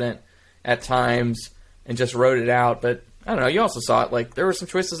overconfident at times and just wrote it out. But I don't know. You also saw it. Like, there were some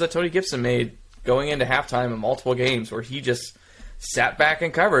choices that Tony Gibson made going into halftime in multiple games where he just sat back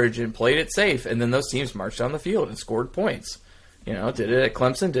in coverage and played it safe. And then those teams marched down the field and scored points. Did it at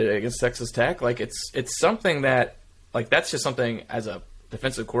Clemson, did it against Texas Tech. Like, it's something that, like, that's just something as a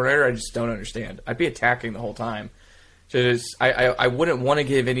defensive coordinator I just don't understand. I'd be attacking the whole time. I wouldn't want to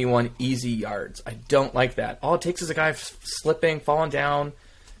give anyone easy yards. I don't like that. All it takes is a guy slipping, falling down.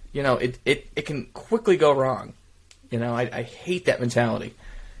 It can quickly go wrong. I hate that mentality.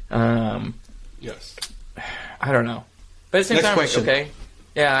 Yes. I don't know. But at the same Next time, question. Okay.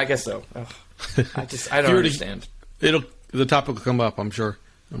 Yeah, I guess so. Ugh. I don't understand. The topic will come up, I'm sure.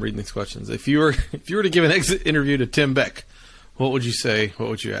 I'm reading these questions. If you were to give an exit interview to Tim Beck, what would you say? What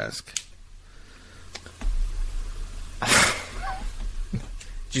would you ask?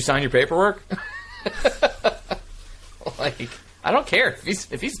 Did you sign your paperwork? Like, I don't care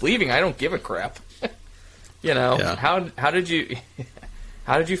if he's leaving. I don't give a crap. Yeah. How did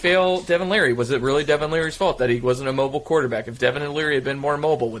you fail Devin Leary? Was it really Devin Leary's fault that he wasn't a mobile quarterback? If Devin Leary had been more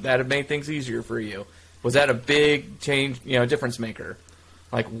mobile, would that have made things easier for you? Was that a big change, difference maker?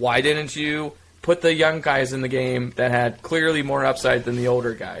 Like, why didn't you put the young guys in the game that had clearly more upside than the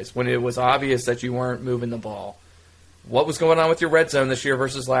older guys when it was obvious that you weren't moving the ball? What was going on with your red zone this year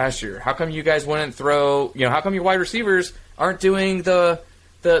versus last year? How come you guys wouldn't throw, how come your wide receivers aren't doing the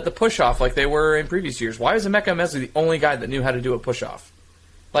push-off like they were in previous years? Why is Emeka Mesley the only guy that knew how to do a push-off?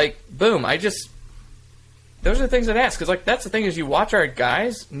 Like, boom, those are the things I'd ask. Because, like, that's the thing is you watch our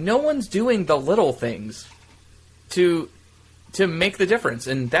guys, no one's doing the little things to make the difference.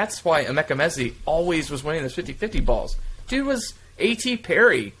 And that's why Emeka Mezi always was winning those 50-50 balls. Dude was A.T.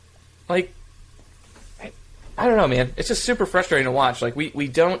 Perry. Like, I don't know, man. It's just super frustrating to watch. Like, we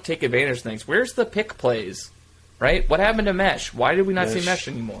don't take advantage of things. Where's the pick plays? Right? What happened to Mesh? Why did we not see Mesh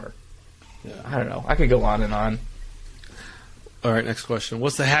anymore? Yeah. I don't know. I could go on and on. All right, next question.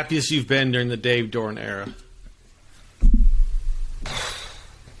 What's the happiest you've been during the Dave Doran era?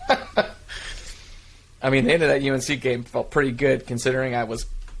 I mean, the end of that UNC game felt pretty good considering I was,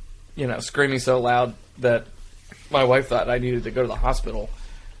 screaming so loud that my wife thought I needed to go to the hospital.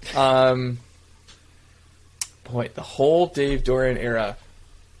 Boy, the whole Dave Doran era.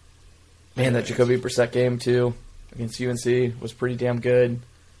 Man, that Jacoby Brissett game, too, against UNC was pretty damn good.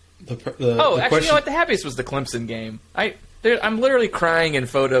 Actually, you know what? The happiest was the Clemson game. I'm literally crying in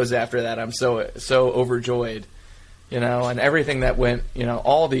photos after that. I'm so overjoyed, and everything that went,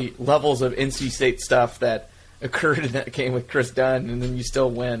 all the levels of NC State stuff that occurred in that game with Chris Dunn, and then you still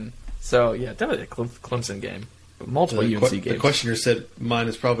win. So, yeah, definitely a Clemson game. Multiple UNC games. The questioner said mine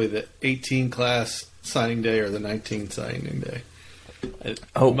is probably the 18 class signing day or the 19 signing day.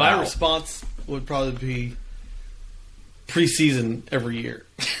 My response would probably be preseason every year.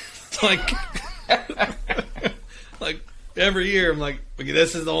 like every year I'm like, okay,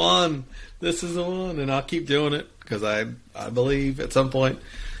 this is the one, and I'll keep doing it because I believe at some point.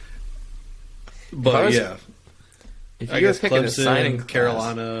 But if I you were guess picking a Clemson, signing class,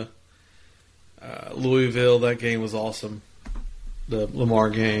 Carolina, Louisville, that game was awesome. The Lamar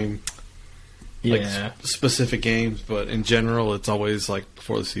game. Specific games, but in general, it's always like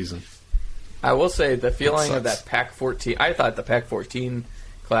before the season. I will say the feeling of that Pac-14. I thought the Pac-14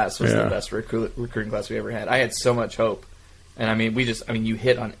 class was the best recruiting class we ever had. I had so much hope, and I mean, you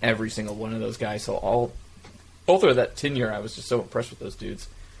hit on every single one of those guys. So all through that tenure, I was just so impressed with those dudes.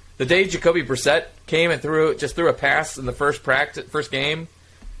 The day Jacoby Brissett came and threw a pass in the first game,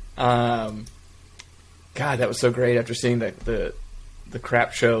 God, that was so great after seeing the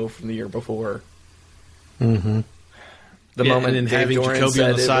crap show from the year before. Mm-hmm. The moment and then having Jacoby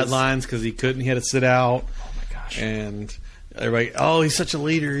on the sidelines because he had to sit out. Oh my gosh! And everybody, he's such a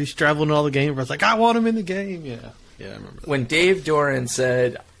leader. He's traveling to all the games. I was like, I want him in the game. Yeah, I remember that. When Dave Doran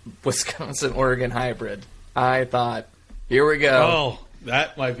said Wisconsin-Oregon hybrid, I thought, here we go. Oh,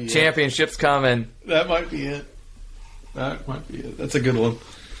 that might be Championship's coming. That might be it. That's a good one.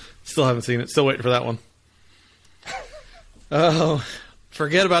 Still haven't seen it. Still waiting for that one. Oh.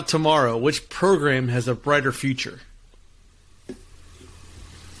 Forget about tomorrow. Which program has a brighter future?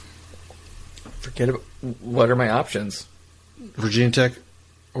 Forget about... What are my options? Virginia Tech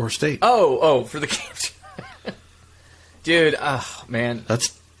or State? Oh, for the game. Dude, man.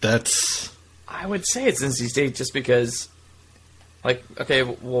 That's... I would say it's NC State just because...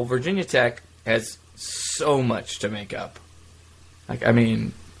 Virginia Tech has so much to make up.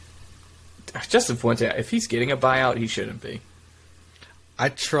 Justin Fuente, if he's getting a buyout, he shouldn't be. I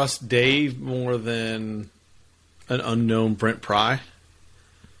trust Dave more than an unknown Brent Pry.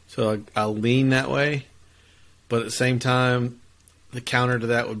 So I'll lean that way. But at the same time, the counter to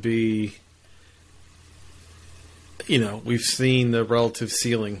that would be, we've seen the relative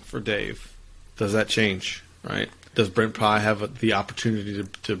ceiling for Dave. Does that change, right? Does Brent Pry have the opportunity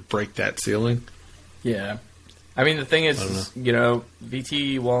to break that ceiling? Yeah. I mean, the thing is,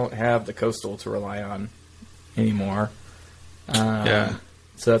 VT won't have the Coastal to rely on anymore.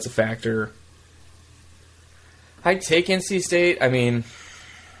 So that's a factor. I'd take NC State. I mean,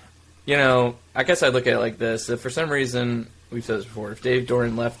 I guess I'd look at it like this. If for some reason, we've said this before, if Dave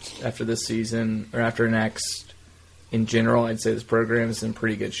Doran left after this season or after next, in general, I'd say this program is in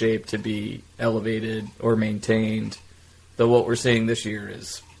pretty good shape to be elevated or maintained. Though what we're seeing this year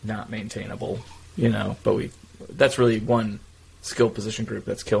is not maintainable, but that's really one skill position group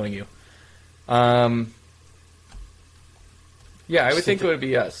that's killing you. Yeah, I would think it would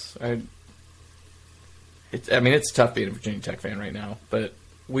be us. It's tough being a Virginia Tech fan right now, but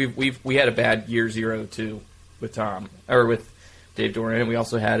we had a bad year 0 too with Dave Doran, and we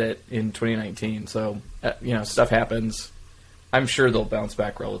also had it in 2019. So stuff happens. I'm sure they'll bounce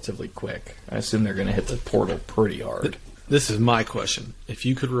back relatively quick. I assume they're going to hit the portal pretty hard. This is my question: if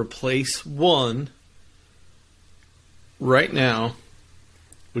you could replace one right now,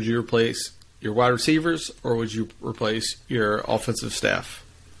 would you replace your wide receivers, or would you replace your offensive staff?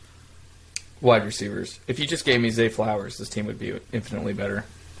 Wide receivers. If you just gave me Zay Flowers, this team would be infinitely better.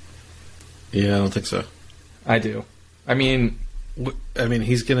 Yeah, I don't think so. I do. I mean,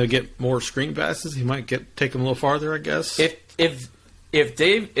 he's going to get more screen passes. He might take them a little farther, I guess. If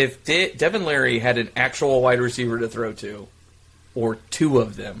Devin Leary had an actual wide receiver to throw to, or two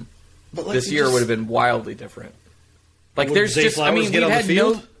of them, this year would have been wildly different. Like Would there's Zay just, Flowers get on the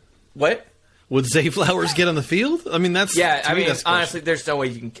field? What? Would Zay Flowers get on the field? I mean, that's Yeah, to I me, mean, that's honestly, there's no way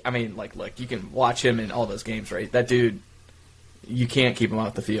you can. I mean, like, look, you can watch him in all those games, right? That dude, you can't keep him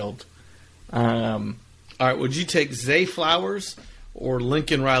off the field. All right, would you take Zay Flowers or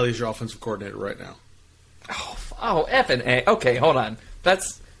Lincoln Riley as your offensive coordinator right now? Oh, effing A. Okay, hold on.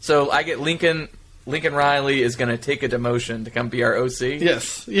 So I get Lincoln Riley is going to take a demotion to come be our OC?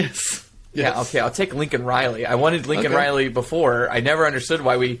 Yes. Yeah, okay, I'll take Lincoln Riley. I wanted Lincoln Okay. Riley before. I never understood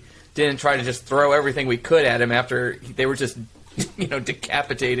why we didn't try to just throw everything we could at him after they were just,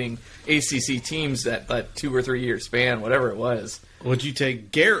 decapitating ACC teams that 2 or 3 year span, whatever it was. Would you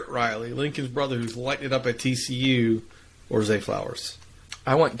take Garrett Riley, Lincoln's brother who's lighting it up at TCU, or Zay Flowers?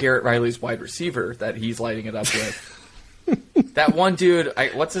 I want Garrett Riley's wide receiver that he's lighting it up with. That one dude,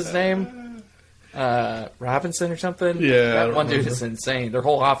 what's his name? Robinson or something? Yeah, That one dude is insane. Their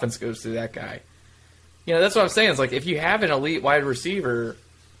whole offense goes through that guy. That's what I'm saying. It's like, if you have an elite wide receiver,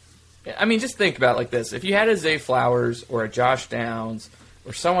 I mean, just think about it like this. If you had a Zay Flowers or a Josh Downs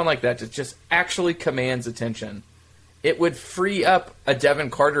or someone like that that just actually commands attention, it would free up a Devin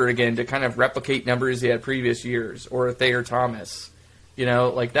Carter again to kind of replicate numbers he had previous years, or a Thayer Thomas.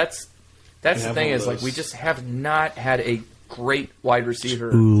 That's the thing is, like, we just have not had a great wide receiver.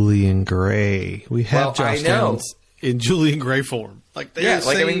 Julian Gray. We have Josh I know. Downs in Julian Gray form. Like, they're the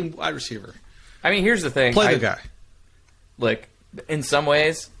same I mean, wide receiver. I mean, here's the thing. Play the guy. Like, in some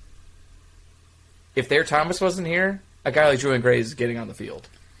ways, if Thayer Thomas wasn't here, a guy like Julian Gray is getting on the field.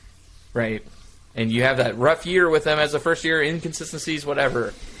 Right? And you have that rough year with him as a first year, inconsistencies,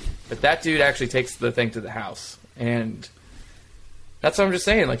 whatever. But that dude actually takes the thing to the house. And that's what I'm just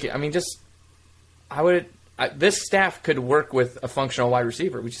saying. Like, I mean, this staff could work with a functional wide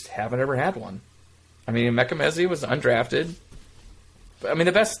receiver. We just haven't ever had one. I mean, Mekamezi was undrafted. I mean,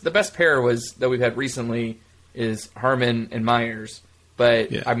 the best pair that we've had recently is Harmon and Myers.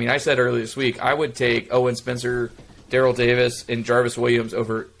 But, yeah. I mean, I said earlier this week, I would take Owen Spencer, Darrell Davis, and Jarvis Williams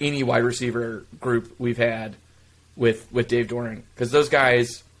over any wide receiver group we've had with Dave Doeren. Because those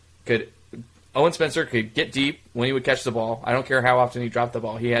guys Owen Spencer could get deep when he would catch the ball. I don't care how often he dropped the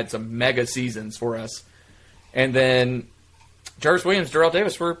ball. He had some mega seasons for us. And then Jarvis Williams, Darrell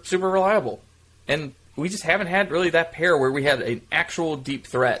Davis were super reliable. And we just haven't had really that pair where we had an actual deep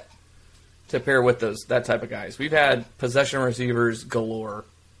threat to pair with that type of guys. We've had possession receivers galore.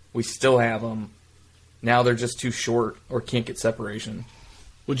 We still have them. Now they're just too short or can't get separation.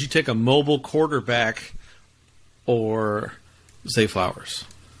 Would you take a mobile quarterback or Zay Flowers?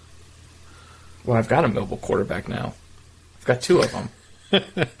 Well, I've got a mobile quarterback now. I've got 2 of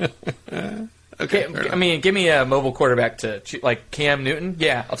them. Okay. I mean, give me a mobile quarterback like Cam Newton.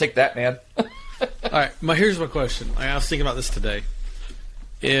 Yeah, I'll take that, man. All right. Here's my question. I was thinking about this today.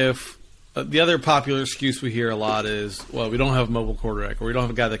 If the other popular excuse we hear a lot is, well, we don't have a mobile quarterback or we don't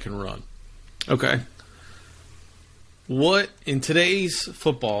have a guy that can run. Okay. What, in today's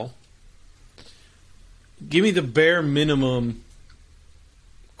football, give me the bare minimum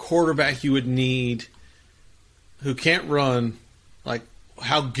quarterback you would need who can't run. Like,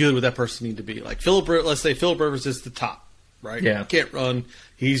 how good would that person need to be? Like, let's say Phillip Rivers is the top, right? Yeah. Can't run.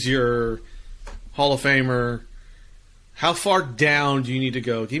 He's your Hall of Famer. How far down do you need to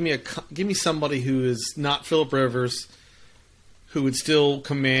go? Give me somebody who is not Phillip Rivers, who would still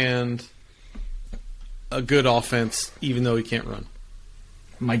command a good offense, even though he can't run.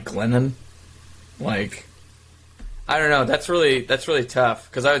 Mike Glennon, like, I don't know. That's really tough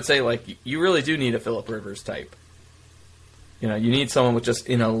because I would say, like, you really do need a Phillip Rivers type. You need someone with just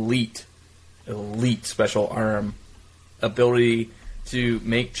an elite special arm ability to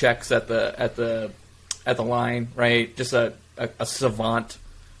make checks at the line, right? Just a savant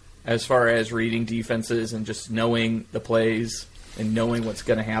as far as reading defenses and just knowing the plays and knowing what's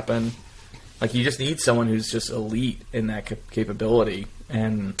going to happen. Like, you just need someone who's just elite in that capability.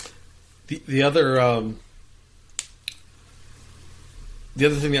 And the other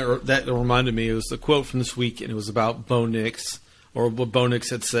thing that reminded me was the quote from this week, and it was about Bo Nix, or what Bo Nix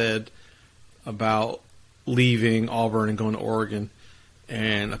had said about leaving Auburn and going to Oregon.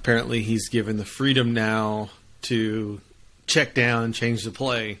 And apparently he's given the freedom now to check down and change the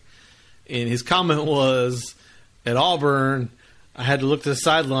play. And his comment was, at Auburn, I had to look to the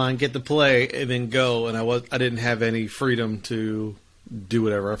sideline, get the play, and then go. And I didn't have any freedom to do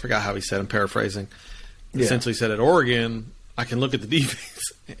whatever. I forgot how he said. I'm paraphrasing. Yeah. Essentially said, at Oregon, I can look at the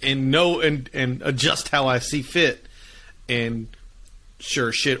defense and know and adjust how I see fit. And sure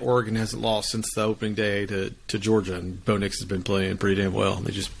as shit Oregon hasn't lost since the opening day to Georgia, and Bo Nix has been playing pretty damn well.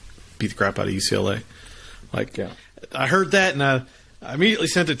 They just beat the crap out of UCLA. Like, I heard that, and I immediately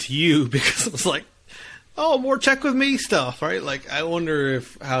sent it to you because it was like, oh, more check with me stuff, right? Like, I wonder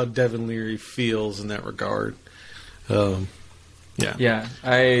how Devin Leary feels in that regard. Yeah,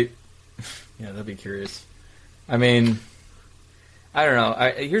 that'd be curious. I mean, I don't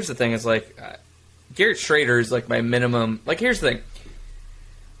know. Here's the thing: is like Garrett Schrader is like my minimum. Like, here's the thing: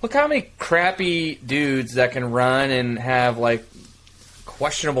 look how many crappy dudes that can run and have like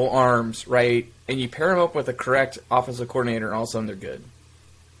questionable arms, right? And you pair them up with the correct offensive coordinator, and all of a sudden they're good,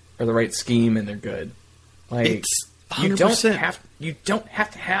 or the right scheme, and they're good. Like, it's 100%. you don't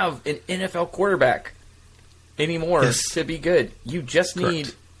have to have an NFL quarterback anymore to be good. You just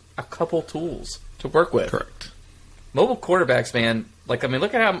need a couple tools to work with. Correct. Mobile quarterbacks, man. Like, I mean,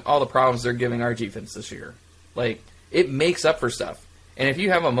 look at all the problems they're giving our defense this year. Like, it makes up for stuff. And if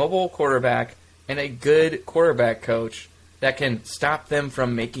you have a mobile quarterback and a good quarterback coach that can stop them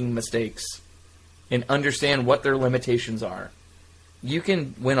from making mistakes and understand what their limitations are, you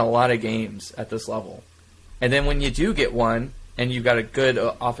can win a lot of games at this level. And then when you do get one and you've got a good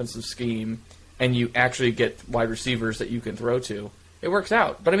offensive scheme and you actually get wide receivers that you can throw to, it works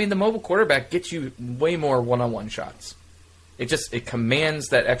out. But, I mean, the mobile quarterback gets you way more one-on-one shots. It commands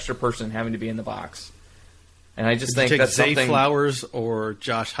that extra person having to be in the box. And I just think that's Zay something... Flowers or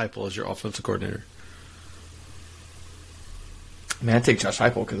Josh Heupel as your offensive coordinator? I mean, I'd take Josh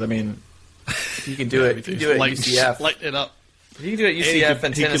Heupel because, I mean, if you can do it, if you do it at UCF... Lighten it up. If you can do it at UCF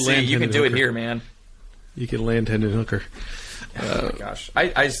and Tennessee, you can do it here, man. You can land Hendon Hooker. Oh my gosh,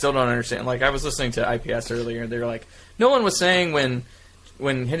 I still don't understand. Like, I was listening to IPS earlier, and they were like, no one was saying when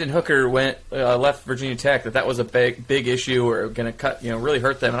Hendon Hooker left Virginia Tech that was a big issue or going to really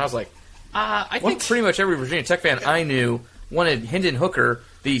hurt them. And I was like, I think pretty much every Virginia Tech fan I knew wanted Hendon Hooker,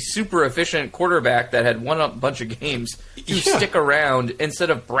 the super efficient quarterback that had won a bunch of games, to stick around instead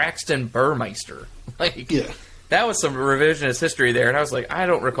of Braxton Burmeister. Like, that was some revisionist history there, and I was like, I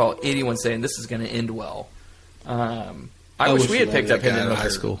don't recall anyone saying this is going to end well. I wish we had picked up Hendon Hooker. High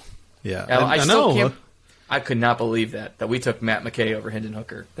school. Yeah, I still can't. I could not believe that we took Matt McKay over Hendon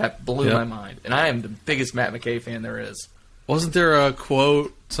Hooker. That blew my mind, and I am the biggest Matt McKay fan there is. Wasn't there a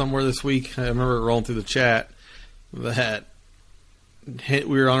quote somewhere this week? I remember it rolling through the chat that we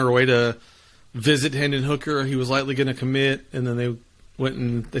were on our way to visit Hendon Hooker. He was likely going to commit, and then they went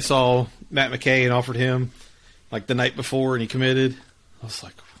and they saw Matt McKay and offered him like the night before, and he committed. I was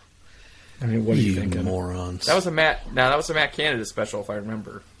like, I mean, what are you thinking? Morons. That was a Matt Canada special, if I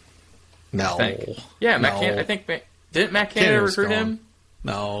remember. No. Matt Canada. I think didn't Matt Canada recruit him?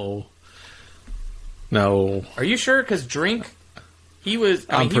 No. Are you sure? Because Drink, he was.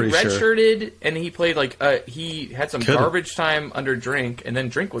 I'm he pretty redshirted and he played he had some garbage time under Drink, and then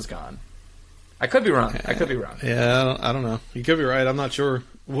Drink was gone. I could be wrong. Yeah, I don't know. You could be right. I'm not sure.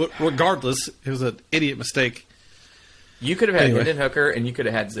 Regardless, it was an idiot mistake. You could have had Hendon Hooker, and you could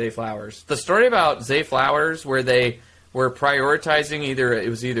have had Zay Flowers. The story about Zay Flowers, where they were prioritizing either a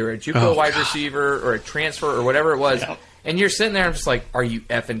JUCO wide receiver or a transfer or whatever it was, and you're sitting there and just like, are you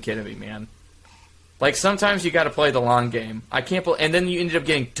effing kidding me, man? Like, sometimes you got to play the long game. I can't believe, and then you ended up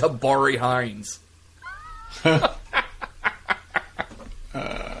getting Tabari Hines.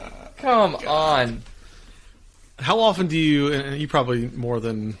 Come on. How often do you, and you probably more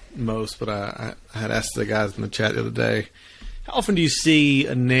than most, but I had asked the guys in the chat the other day, how often do you see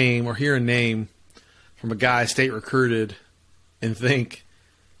a name or hear a name from a guy state recruited and think,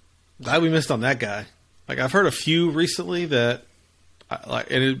 glad we missed on that guy? Like, I've heard a few recently that,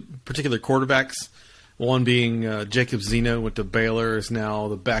 and in particular quarterbacks, one being Jacob Zeno, went to Baylor, is now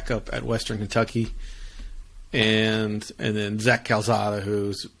the backup at Western Kentucky, and then Zach Calzada,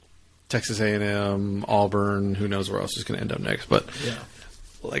 who's Texas A&M, Auburn, who knows where else is going to end up next. But,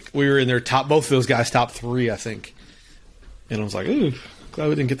 like, we were in their both of those guys' top three, I think. And I was like, ooh, glad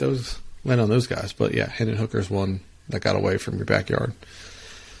we didn't get land on those guys. But, yeah, Hendon Hooker's one that got away from your backyard.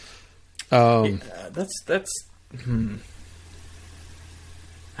 That's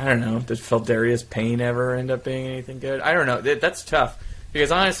I don't know. Did Feldarius Payne ever end up being anything good? I don't know. That's tough.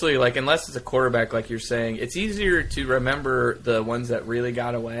 Because honestly, like, unless it's a quarterback, like you're saying, it's easier to remember the ones that really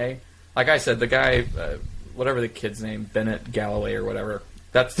got away. Like I said, the guy, whatever the kid's name, Bennett Galloway or whatever,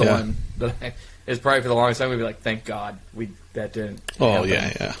 that's the one that is probably for the longest time we'd be like, thank God that didn't happen.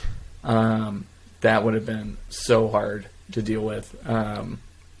 Yeah. That would have been so hard to deal with.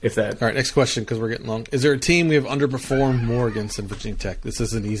 If that. All right, next question, because we're getting long. Is there a team we have underperformed more against than Virginia Tech? This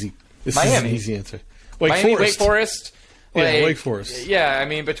is an easy answer. Wake Forest. Yeah, Wake Forest. Yeah, I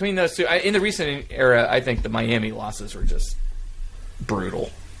mean, between those two, in the recent era, I think the Miami losses were just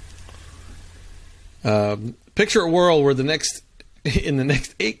brutal. Picture a world where in the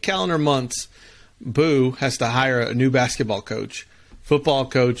next 8 calendar months, Boo has to hire a new basketball coach, football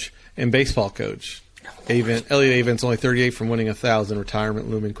coach, and baseball coach. Elliot Avent's only 38 from winning 1,000. Retirement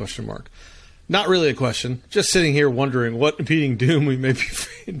looming ? Not really a question. Just sitting here wondering what impending doom we might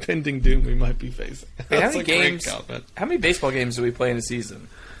be facing. How many baseball games do we play in a season?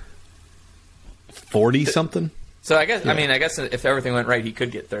 40 something. So I guess I guess if everything went right, he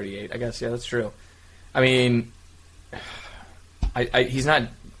could get 38. I guess that's true. I mean, he's not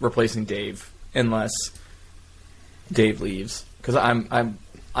replacing Dave unless Dave leaves, because I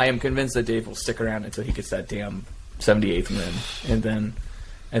am convinced that Dave will stick around until he gets that damn 78th win,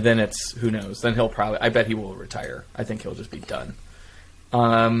 and then it's, who knows? Then I bet he will retire. I think he'll just be done.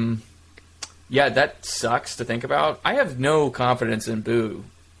 Yeah, that sucks to think about. I have no confidence in Boo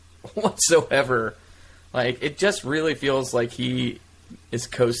whatsoever. Like, it just really feels like he is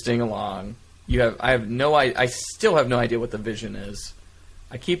coasting along. I still have no idea what the vision is.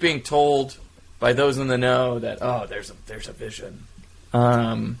 I keep being told by those in the know that, there's a vision.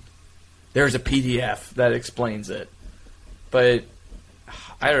 There's a PDF that explains it. But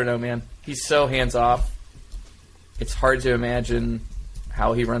I don't know, man. He's so hands off. It's hard to imagine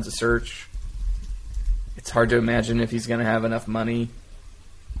how he runs a search. It's hard to imagine if he's going to have enough money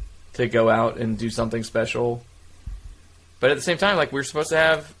to go out and do something special. But at the same time, like, we're supposed to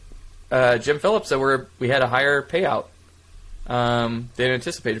have Jim Phillips, that we had a higher payout than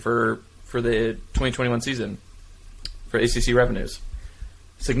anticipated for the 2021 season for ACC revenues.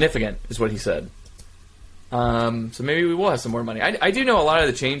 Significant is what he said. So maybe we will have some more money. I do know a lot of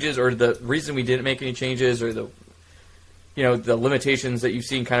the changes, or the reason we didn't make any changes, or the limitations that you've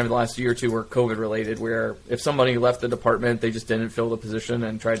seen kind of in the last year or two were COVID related, where if somebody left the department, they just didn't fill the position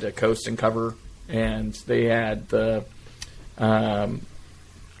and tried to coast and cover, and they had the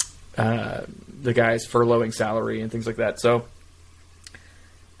guys furloughing salary and things like that. So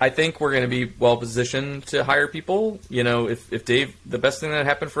I think we're going to be well positioned to hire people. If Dave, the best thing that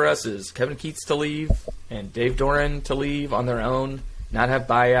happened for us is Kevin Keats to leave and Dave Doran to leave on their own, not have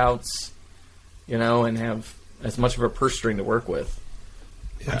buyouts, and have as much of a purse string to work with.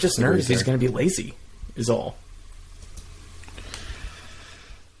 Yeah, I'm just nervous he's going to be lazy, is all.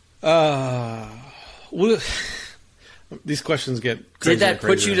 These questions get crazy. Did that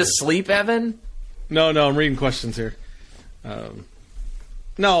put you to sleep, Evan? No, I'm reading questions here.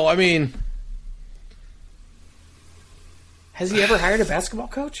 No, I mean... Has he ever hired a basketball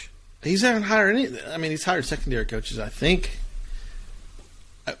coach? He's haven't hired any... I mean, he's hired secondary coaches, I think.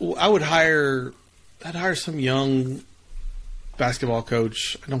 I'd hire some young basketball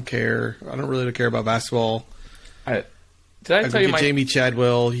coach. I don't care. I don't really care about basketball. Did I tell you Jamie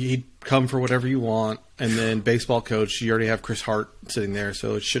Chadwell, he'd come for whatever you want. And then baseball coach, you already have Chris Hart sitting there,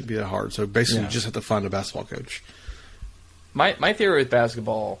 so it shouldn't be that hard. So basically, you just have to find a basketball coach. My theory with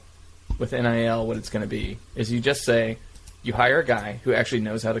basketball, with NIL, what it's going to be, is you just say, you hire a guy who actually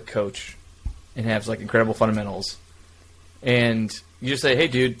knows how to coach and has like incredible fundamentals, and you just say, hey,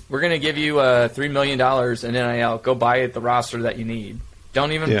 dude, we're going to give you $3 million in NIL. Go buy the roster that you need.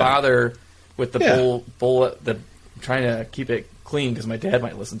 Don't even bother with the the trying to keep it clean because my dad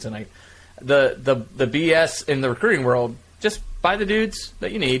might listen tonight. The BS in the recruiting world, just buy the dudes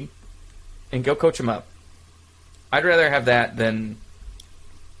that you need and go coach them up. I'd rather have that than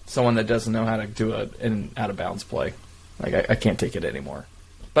someone that doesn't know how to do an out-of-bounds play. Like, I can't take it anymore.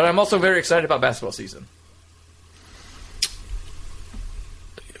 But I'm also very excited about basketball season.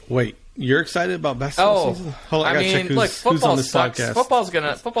 Wait, you're excited about basketball season? Hold on, I mean, look, football sucks. Football's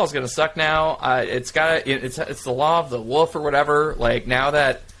gonna suck now. It's the law of the wolf or whatever. Like, now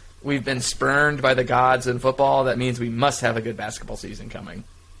that we've been spurned by the gods in football, that means we must have a good basketball season coming.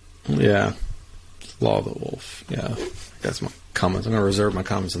 Yeah. Law of the wolf. Yeah. That's my comments. I'm going to reserve my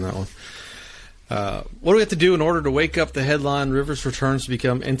comments on that one. What do we have to do in order to wake up the headline Rivers returns to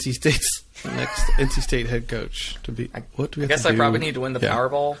become NC State's next NC State head coach? What do we have to do? I guess I probably need to win the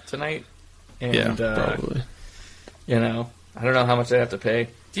Powerball tonight. And, probably. I don't know how much I have to pay.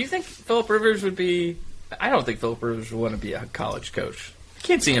 Do you think Phillip Rivers would be... I don't think Phillip Rivers would want to be a college coach. I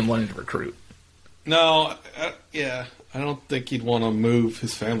can't see him wanting to recruit. No, I don't think he'd want to move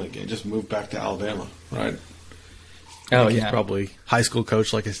his family again. Just move back to Alabama, right? Oh, He's probably high school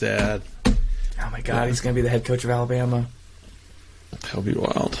coach like his dad. Oh, my God. He's going to be the head coach of Alabama. That'll be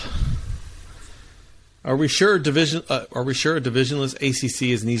wild. Are we sure a divisionless ACC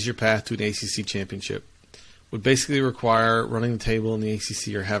is an easier path to an ACC championship? Would basically require running the table in the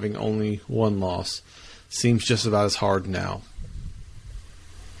ACC or having only one loss. Seems just about as hard now.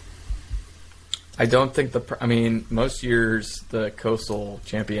 I don't think most years the Coastal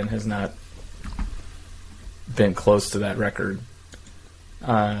champion has not been close to that record.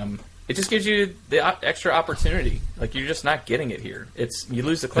 It just gives you the extra opportunity. Like, you're just not getting it here. You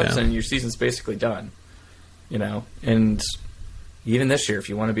lose to Clemson and your season's basically done. You know, and even this year, if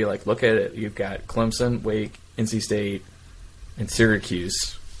you want to be like, look at it, you've got Clemson, Wake, NC State, and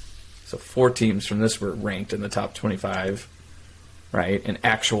Syracuse. So 4 teams from this were ranked in the top 25, right? And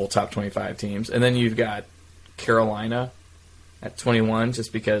actual top 25 teams. And then you've got Carolina at 21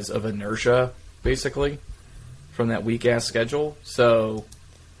 just because of inertia, basically, from that weak-ass schedule. So,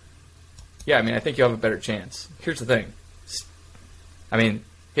 yeah, I mean, I think you'll have a better chance. Here's the thing. I mean,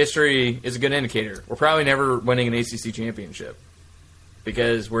 history is a good indicator. We're probably never winning an ACC championship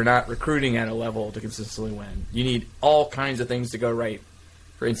because we're not recruiting at a level to consistently win. You need all kinds of things to go right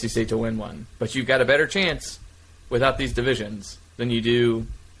for NC State to win one. But you've got a better chance without these divisions than you do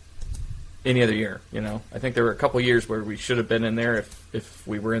any other year. You know, I think there were a couple years where we should have been in there if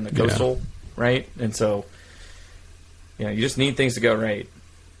we were in the Coastal, right? And so, you know, you just need things to go right.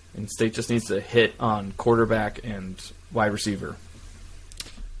 And State just needs to hit on quarterback and wide receiver.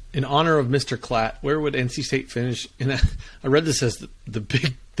 In honor of Mr. Klatt, where would NC State finish? I read this as the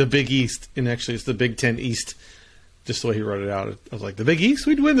Big East, and actually it's the Big Ten East. Just the way he wrote it out, I was like, the Big East?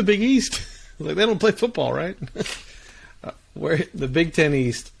 We'd win the Big East. I was like, they don't play football, right? Where the Big Ten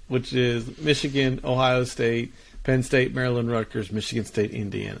East, which is Michigan, Ohio State, Penn State, Maryland, Rutgers, Michigan State,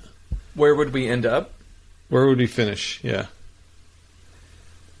 Indiana. Where would we end up? Where would we finish? Yeah,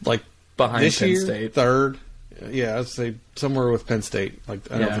 like behind this Penn year, State, third. Yeah, I'd say somewhere with Penn State.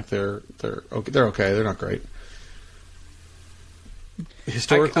 Like, I don't think they're okay. They're okay. They're not great.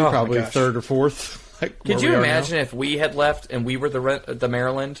 Historically, probably third or fourth. Like, could you imagine if we had left and we were the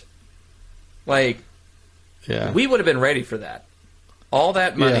Maryland? Like, yeah, we would have been ready for that. All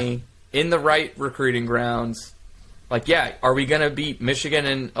that money in the right recruiting grounds. Like, yeah, are we going to beat Michigan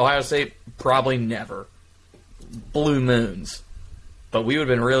and Ohio State? Probably never. Blue moons. But we would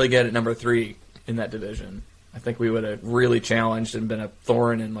have been really good at number 3 in that division. I think we would have really challenged and been a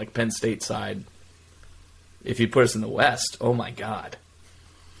thorn in, like, Penn State's side. If you put us in the West, oh my God.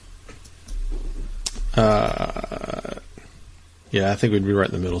 Yeah, I think we'd be right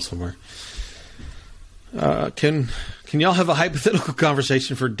in the middle somewhere. Can y'all have a hypothetical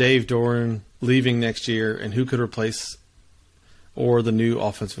conversation for Dave Doran leaving next year and who could replace or the new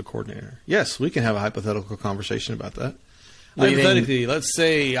offensive coordinator? Yes, we can have a hypothetical conversation about that. Hypothetically, let's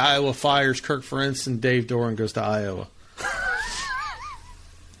say Iowa fires Kirk Ferentz and Dave Doran goes to Iowa.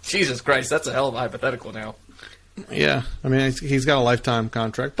 Jesus Christ, that's a hell of a hypothetical now. Yeah, I mean, he's got a lifetime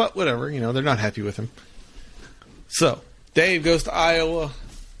contract, but whatever, you know, they're not happy with him. So, Dave goes to Iowa.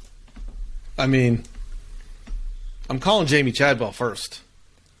 I mean, I'm calling Jamie Chadwell first,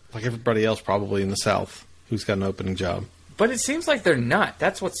 like everybody else probably in the South who's got an opening job. But it seems like they're not.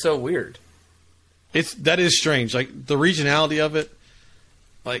 That's what's so weird. That is strange. Like, the regionality of it.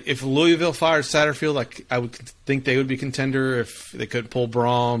 Like, if Louisville fired Satterfield, like, I would think they would be contender if they could pull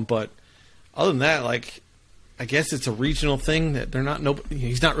Braun. But other than that, like, I guess it's a regional thing that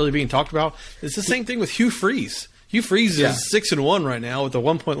he's not really being talked about. It's the same thing with Hugh Freeze. Hugh Freeze is 6-1 right now with a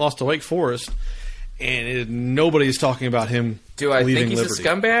 1-point loss to Wake Forest, and nobody's talking about him. Do I think he's Liberty. a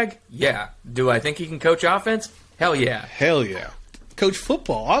scumbag? Yeah. Do I think he can coach offense? Hell yeah. Hell yeah. Coach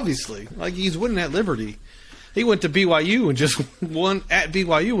football, obviously. Like, he's winning at Liberty. He went to BYU and just won at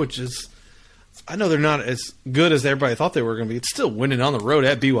BYU, which is, I know they're not as good as everybody thought they were going to be. It's still winning on the road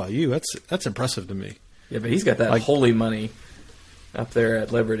at BYU. That's impressive to me. Yeah, but he's got that holy money up there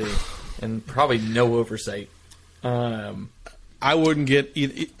at Liberty and probably no oversight. I wouldn't get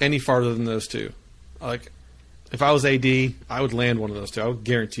any farther than those two. Like, if I was AD, I would land one of those two. I would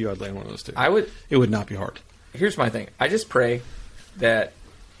guarantee you I'd land one of those two. It would not be hard. Here's my thing. I just pray that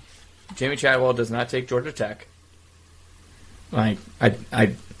Jamie Chadwell does not take Georgia Tech. Like, I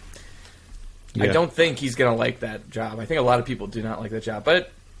don't think he's going to like that job. I think a lot of people do not like that job,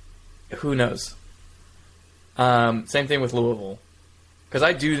 but who knows? Same thing with Louisville. Because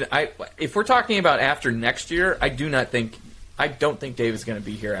if we're talking about after next year, I don't think Dave is going to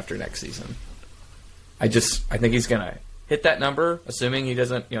be here after next season. I think he's going to hit that number, assuming he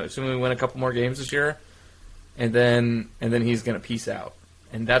doesn't, assuming we win a couple more games this year, and then he's going to peace out.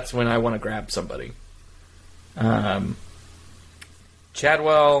 And that's when I want to grab somebody.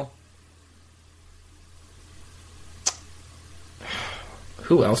 Chadwell.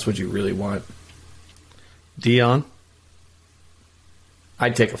 Who else would you really want? Dion.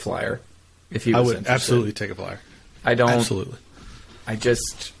 I'd take a flyer if he was interested. I would absolutely take a flyer. I don't. Absolutely.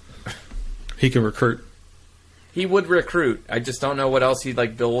 He can recruit. He would recruit. I just don't know what else he'd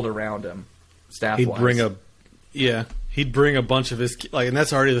build around him. staff. He'd bring a bunch of his and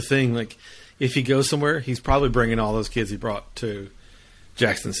that's already the thing. Like, if he goes somewhere, he's probably bringing all those kids he brought to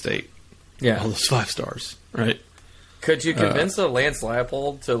Jackson State. Yeah, all those 5 stars, right? Could you convince Lance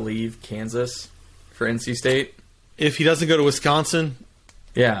Leipold to leave Kansas for NC State? If he doesn't go to Wisconsin,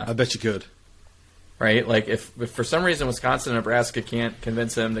 yeah, I bet you could. Right? Like, if for some reason Wisconsin and Nebraska can't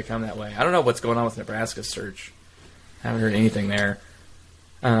convince him to come that way. I don't know what's going on with Nebraska's search. I haven't heard anything there.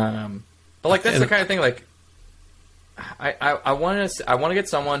 But, like, that's the kind of thing, like, I want to get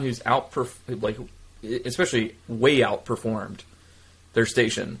someone who's especially way outperformed their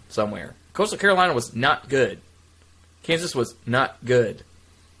station somewhere. Coastal Carolina was not good. Kansas was not good.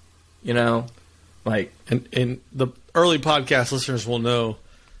 You know? Like, and the early podcast listeners will know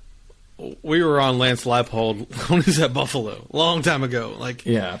we were on Lance Leipold when he was at Buffalo a long time ago. Like,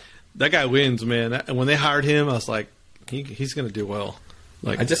 yeah, that guy wins, man. And when they hired him, I was like, he's going to do well.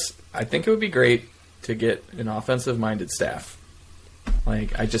 Like, I think it would be great to get an offensive-minded staff.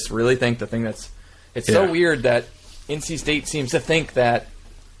 Like, I just really think it's so weird that NC State seems to think that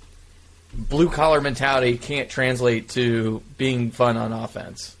blue-collar mentality can't translate to being fun on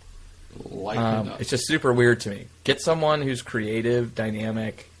offense. It's just super weird to me. Get someone who's creative,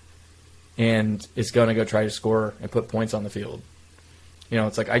 dynamic, and is going to go try to score and put points on the field. You know,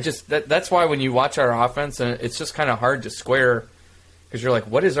 it's like that's why when you watch our offense, and it's just kind of hard to square because you're like,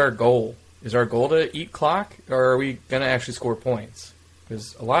 what is our goal? Is our goal to eat clock, or are we going to actually score points?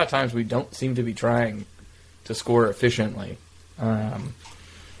 Because a lot of times we don't seem to be trying to score efficiently. At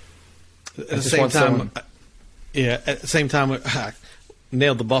the same time,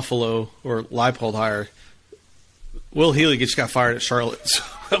 nailed the Buffalo or Leipold hire. Will Healy just got fired at Charlotte. So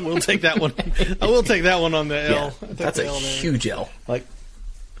I will take that one. I will take that one on the L. Yeah, that's a huge L. Like,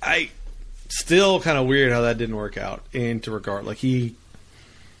 I still kind of weird how that didn't work out into regard. Like,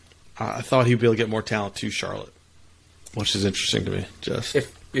 I thought he'd be able to get more talent to Charlotte, which is interesting to me. Just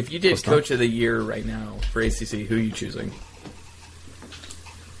if you did Coach of the Year right now for ACC, who are you choosing?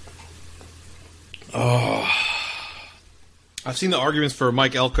 Oh, I've seen the arguments for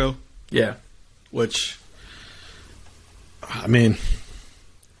Mike Elko. Yeah, which, I mean,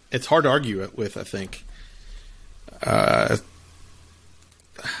 it's hard to argue it with. I think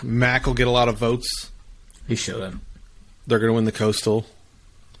Mac will get a lot of votes. He should. They're going to win the Coastal.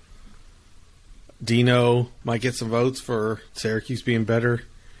 Dino might get some votes for Syracuse being better.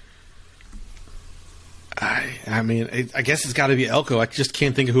 I mean, I guess it's got to be Elko. I just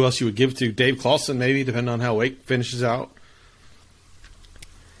can't think of who else you would give to. Dave Clawson, maybe, depending on how Wake finishes out.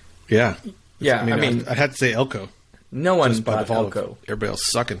 Yeah. Yeah, I mean, I'd have to say Elko. No one but Elko. Everybody else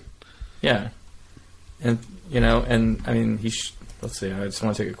sucking. Yeah. And, I mean, let's see. I just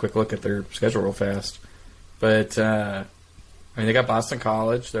want to take a quick look at their schedule real fast. But, I mean, they got Boston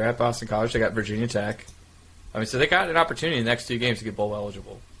College. They're at Boston College. They got Virginia Tech. I mean, so they got an opportunity in the next 2 games to get bowl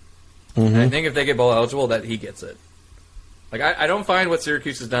eligible. Mm-hmm. And I think if they get bowl eligible, that he gets it. Like, I don't find what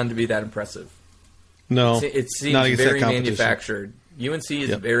Syracuse has done to be that impressive. No. It seems very manufactured. UNC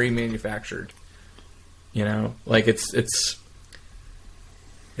is very manufactured. You know? Like, it's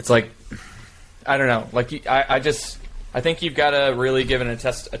like, I don't know. Like, I think you've got to really give a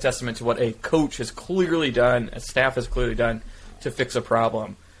testament to what a coach has clearly done, a staff has clearly done to fix a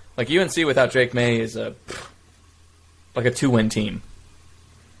problem. Like, UNC without Drake May is a 2-win team.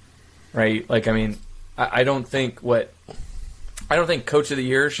 Right? Like, I mean, I don't think Coach of the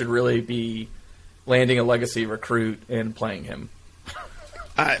Year should really be landing a legacy recruit and playing him.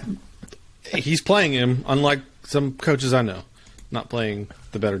 He's playing him, unlike some coaches I know, not playing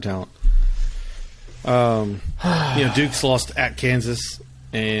the better talent. Duke's lost at Kansas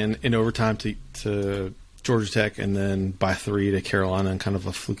and in overtime to Georgia Tech, and then by 3 to Carolina in kind of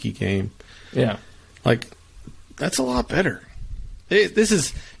a fluky game. Yeah. Like, that's a lot better. This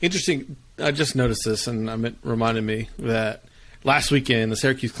is interesting. I just noticed this, and it reminded me that last weekend, the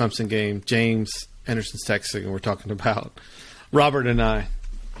Syracuse-Clemson game, James Henderson's texting, and we're talking about Robert and I,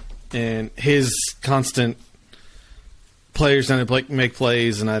 and his constant players trying to make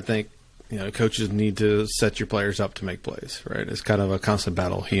plays, and I think coaches need to set your players up to make plays, right? It's kind of a constant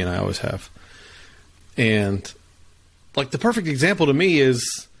battle he and I always have. And, like, the perfect example to me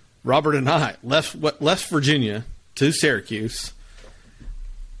is Robert and I left Virginia to Syracuse.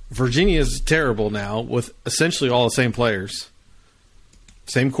 Virginia is terrible now with essentially all the same players.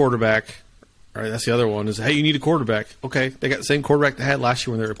 Same quarterback. All right, that's the other one is, hey, you need a quarterback. Okay, they got the same quarterback they had last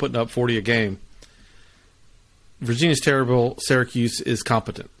year when they were putting up 40 a game. Virginia's terrible. Syracuse is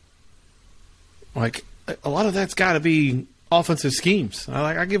competent. Like, a lot of that's got to be offensive schemes.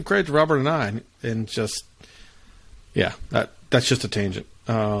 I give credit to Robert and I, and just, yeah, that's just a tangent.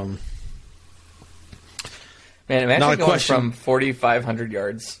 Man, imagine Not a going question. from 4,500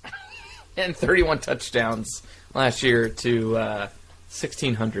 yards and 31 touchdowns last year to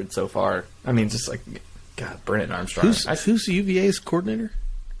 1,600 so far. I mean, just like, God, Brennan Armstrong. Who's the UVA's coordinator?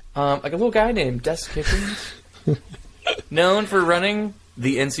 Like a little guy named Des Kitchens, known for running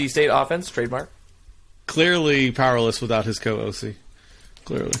the NC State offense, trademark. Clearly powerless without his co-OC.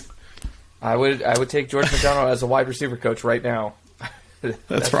 Clearly. I would take George McDonald as a wide receiver coach right now.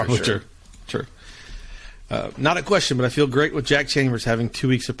 That's probably for sure. true. True. Not a question, but I feel great with Jack Chambers having 2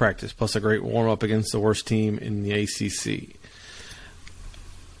 weeks of practice, plus a great warm-up against the worst team in the ACC.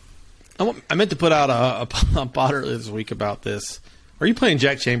 I meant to put out a pod earlier this week about this. Are you playing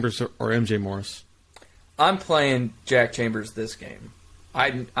Jack Chambers or MJ Morris? I'm playing Jack Chambers this game.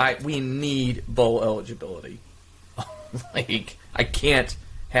 We need bowl eligibility. Like, I can't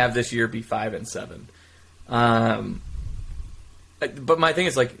have this year be 5-7. But my thing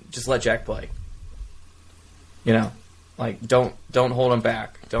is, like, just let Jack play. You know, like, don't hold him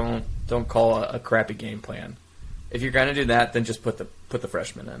back. Don't call a crappy game plan. If you're gonna do that, then just put the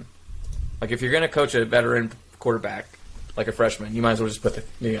freshman in. Like, if you're gonna coach a veteran quarterback like a freshman, you might as well just put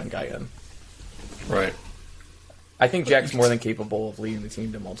the young guy in. Right. I think Jack's more than capable of leading the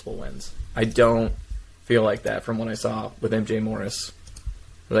team to multiple wins. I don't feel like that from what I saw with MJ Morris.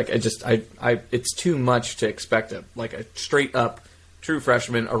 Like, it's too much to expect a straight up true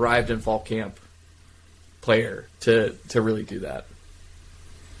freshman arrived in fall camp player to really do that.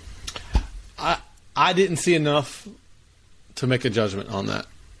 I didn't see enough to make a judgment on that.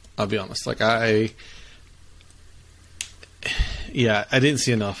 I'll be honest. Like, I didn't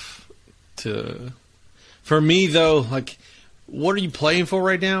see enough to. For me, though, like, what are you playing for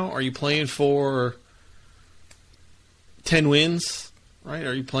right now? Are you playing for 10 wins? Right?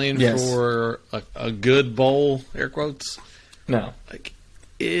 Are you playing for a good bowl? Air quotes. No. Like,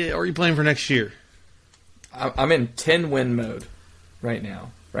 are you playing for next year? I'm in 10-win mode right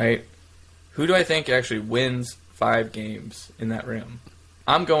now. Right? Who do I think actually wins 5 games in that room?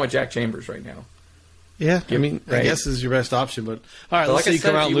 I'm going with Jack Chambers right now. Yeah, I mean, right. I guess this is your best option. But all right, But let's like say I you said,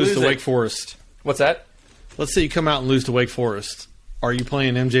 come out if and you lose to lose Wake it- Forest. What's that? Let's say you come out and lose to Wake Forest. Are you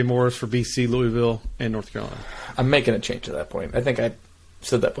playing MJ Morris for BC, Louisville, and North Carolina? I'm making a change at that point. I think I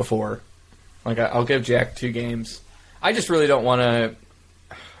said that before. Like, I'll give Jack 2 games. I just really don't want to.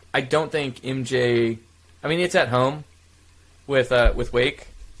 I don't think MJ. I mean, it's at home with Wake,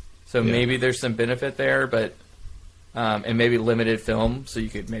 so maybe there's some benefit there, but and maybe limited film, so you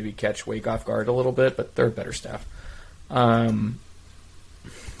could maybe catch Wake off guard a little bit. But they're a better staff.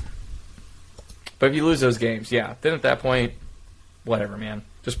 But if you lose those games, then at that point, whatever, man.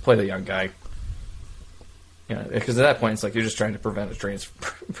 Just play the young guy. Yeah, because at that point, it's like you're just trying to prevent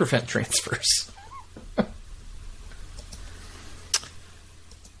transfers.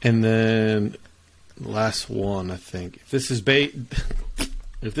 And then last one, I think. If this is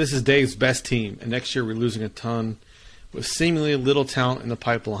Dave's best team, and next year we're losing a ton with seemingly little talent in the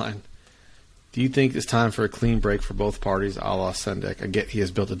pipeline, do you think it's time for a clean break for both parties, a la Sendek? I get he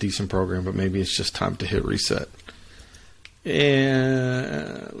has built a decent program, but maybe it's just time to hit reset.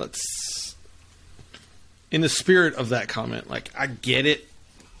 And let's, in the spirit of that comment, like, I get it.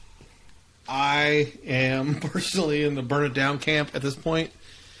 I am personally in the burn it down camp at this point,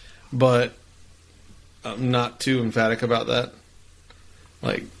 but I'm not too emphatic about that.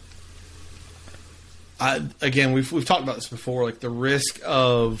 Like, we've talked about this before. Like, the risk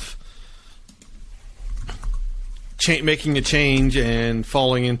of making a change and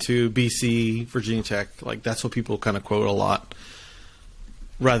falling into BC, Virginia Tech, like, that's what people kind of quote a lot,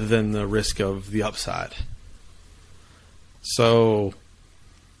 rather than the risk of the upside. So,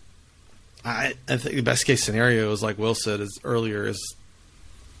 I think the best case scenario is, like Will said earlier, is,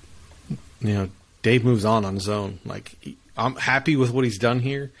 Dave moves on his own. Like, I'm happy with what he's done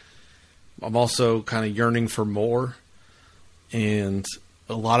here. I'm also kind of yearning for more. And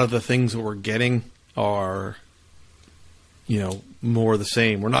a lot of the things that we're getting are, more of the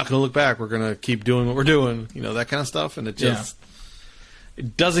same. We're not going to look back. We're going to keep doing what we're doing, that kind of stuff. And it just,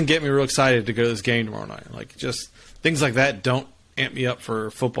 it doesn't get me real excited to go to this game tomorrow night. Like, just things like that don't amp me up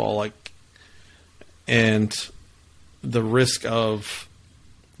for football. Like, and the risk of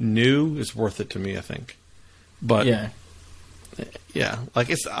new is worth it to me, I think. But like,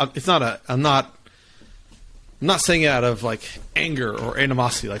 it's not I'm not saying it out of, like, anger or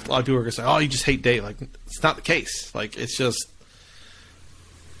animosity. Like, a lot of people are going to say, oh, you just hate Dave. Like, it's not the case. Like, it's just,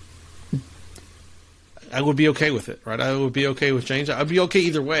 I would be okay with it, right? I would be okay with change. I'd be okay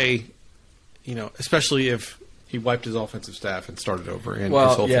either way, especially if he wiped his offensive staff and started over and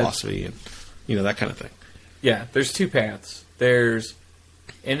his whole philosophy and, that kind of thing. Yeah, there's 2 paths. There's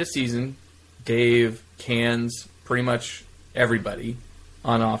end of season, Dave cans pretty much everybody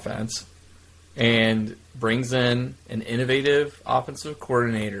on offense and brings in an innovative offensive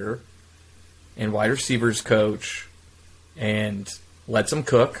coordinator and wide receivers coach and lets them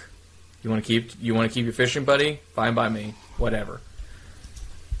cook. You want to keep your fishing buddy? Fine by me. Whatever.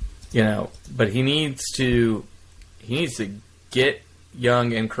 But he needs to get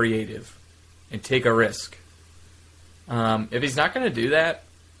young and creative and take a risk. If he's not going to do that,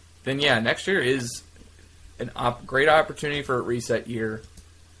 then yeah, next year is a great opportunity for a reset year.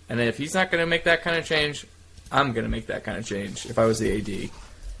 And if he's not going to make that kind of change, I'm going to make that kind of change if I was the AD.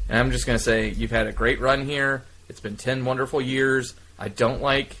 And I'm just going to say, you've had a great run here. It's been 10 wonderful years. I don't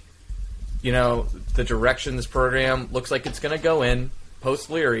like, the direction this program looks like it's going to go in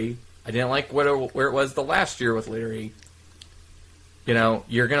post-Leary. I didn't like where it was the last year with Leary.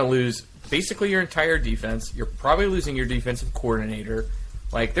 You're going to lose basically your entire defense. You're probably losing your defensive coordinator.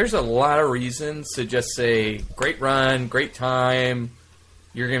 Like, there's a lot of reasons to just say, great run, great time.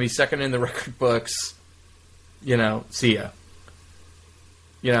 You're going to be second in the record books. See ya.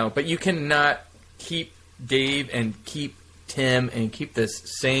 But you cannot keep Dave and keep Tim and keep this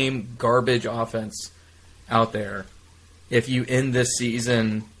same garbage offense out there if you end this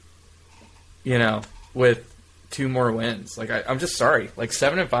season, with 2 more wins. Like, I'm just sorry. Like,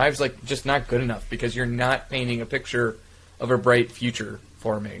 7-5 is like just not good enough because you're not painting a picture of a bright future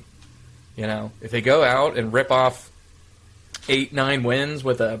for me. If they go out and rip off 8-9 wins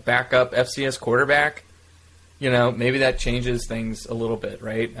with a backup FCS quarterback, maybe that changes things a little bit,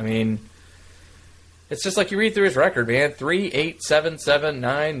 right? I mean, it's just like you read through his record, man.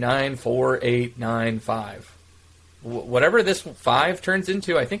 3-8-7-7-9-9-4-8-9-5. Whatever this 5 turns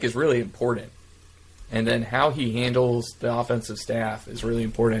into, I think is really important. And then how he handles the offensive staff is really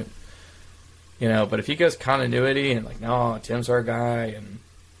important. But if he goes continuity and like, no, Tim's our guy, and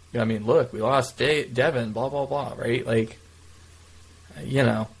look, we lost Devin, blah blah blah, right? Like,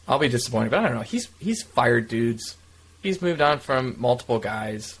 I'll be disappointed. But I don't know. He's fired dudes. He's moved on from multiple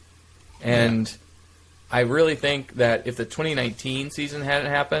guys, and I really think that if the 2019 season hadn't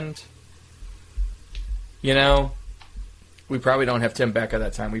happened, we probably don't have Tim Beck at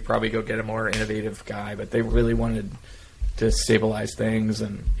that time. We probably go get a more innovative guy, but they really wanted to stabilize things,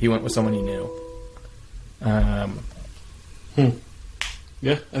 and he went with someone he knew.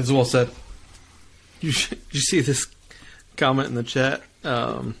 Yeah, that's well said. You see this comment in the chat?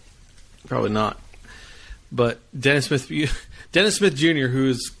 Probably not. But Dennis Smith Jr.,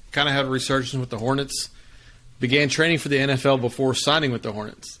 who's kind of had a resurgence with the Hornets, began training for the NFL before signing with the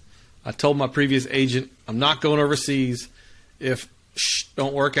Hornets. I told my previous agent, I'm not going overseas. If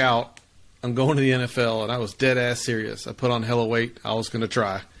don't work out, I'm going to the NFL, and I was dead ass serious. I put on hella weight. I was going to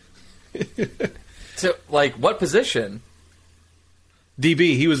try. So, like, what position?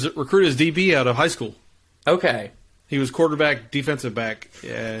 DB. He was recruited as DB out of high school. Okay. He was quarterback, defensive back.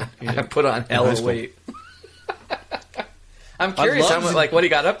 Yeah. I put on hella weight. I'm curious what he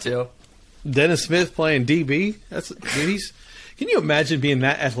got up to. Dennis Smith playing DB. Can you imagine being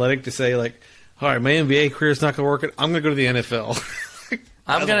that athletic to say, like, all right, my NBA career is not going to work. I'm going to go to the NFL.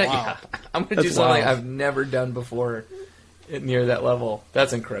 I'm going to do something I've never done before near that level.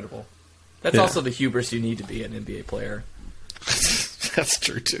 That's incredible. That's also the hubris you need to be an NBA player. That's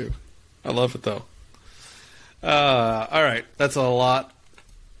true, too. I love it, though. All right. That's a lot.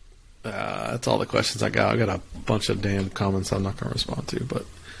 That's all the questions I got. I got a bunch of damn comments I'm not going to respond to, but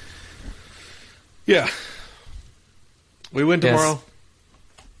yeah. We win tomorrow. Yes.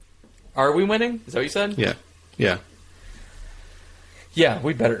 Are we winning? Is that what you said? Yeah. Yeah. Yeah,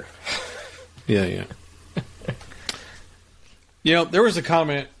 we better. Yeah. There was a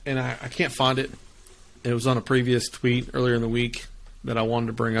comment, and I can't find it. It was on a previous tweet earlier in the week that I wanted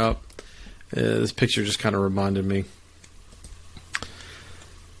to bring up. This picture just kind of reminded me.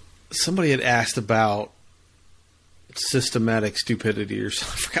 Somebody had asked about systematic stupidity or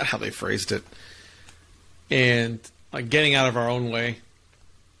something. I forgot how they phrased it. And like getting out of our own way.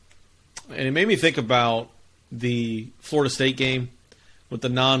 And it made me think about the Florida State game with the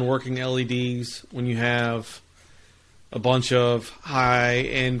non-working LEDs when you have a bunch of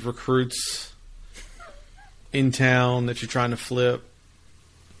high-end recruits in town that you're trying to flip.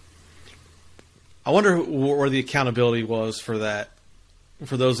 I wonder where the accountability was for that.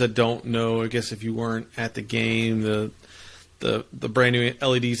 For those that don't know, I guess if you weren't at the game, the brand new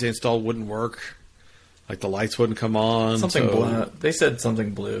LEDs they installed wouldn't work. Like the lights wouldn't come on. Something blue. They said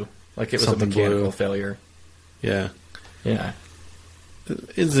something blue. Like it was a mechanical failure. Yeah. Yeah.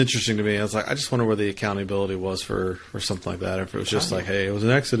 It's interesting to me. I was like, I just wonder where the accountability was for something like that. If it was just like, hey, it was an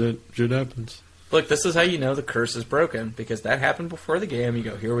accident. Shit happens. Look, this is how you know the curse is broken, because that happened before the game. You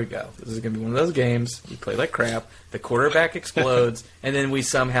go, here we go. This is going to be one of those games. You play like crap. The quarterback explodes, and then we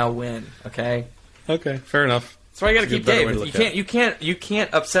somehow win. Okay. Okay, fair enough. That's why you got to keep Dave. You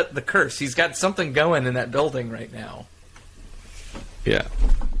can't upset the curse. He's got something going in that building right now. Yeah.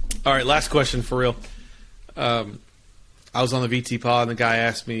 All right, last question for real. I was on the VT pod, and the guy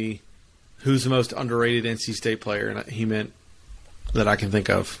asked me, who's the most underrated NC State player? And he meant that I can think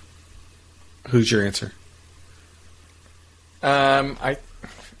of. Who's your answer? I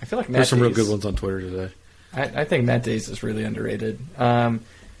feel like Matt There's some Days. real good ones on Twitter today. I think Matt Days is really underrated.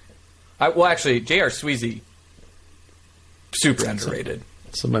 Actually, J.R. Sweezy, super underrated.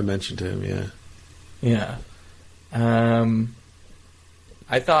 Somebody mentioned him, yeah. Yeah.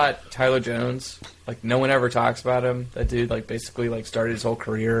 I thought Tyler Jones, like, no one ever talks about him. That dude, like, basically, like, started his whole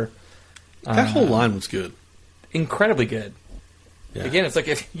career. That whole line was good. Incredibly good. Yeah. Again, it's like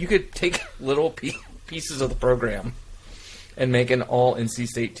if you could take little pieces of the program and make an all NC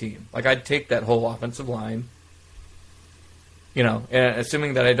State team. Like, I'd take that whole offensive line, you know, and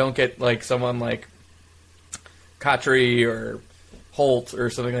assuming that I don't get, like, someone like Kotry or Holt or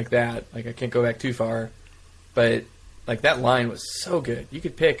something like that. Like, I can't go back too far. But, like, that line was so good. You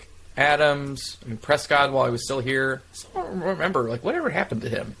could pick Adams, Prescott while he was still here. I don't remember, like, whatever happened to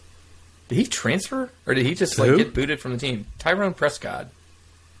him. Did he transfer, or did he just like get booted from the team? Tyrone Prescott.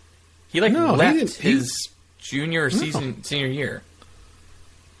 He left his senior year.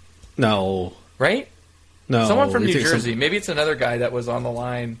 No, right? No, someone from New Jersey. Maybe it's another guy that was on the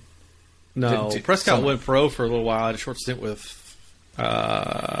line. No, Prescott went pro for a little while. Had a short stint with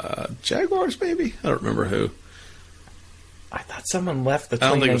Jaguars, maybe. I don't remember who. I thought someone left the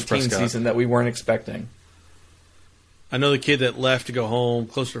 2019 season that we weren't expecting. I know the kid that left to go home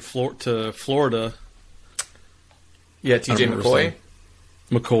closer to Florida. Yeah, T.J. McCoy.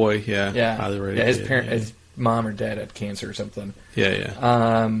 McCoy, yeah. Yeah. Highly rated. Yeah, his mom or dad had cancer or something.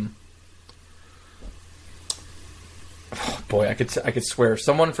 Yeah. Boy, I could swear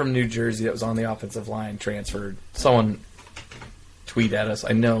someone from New Jersey that was on the offensive line transferred. Someone tweet at us.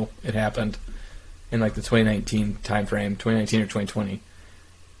 I know it happened in like the 2019 time frame, 2019 or 2020.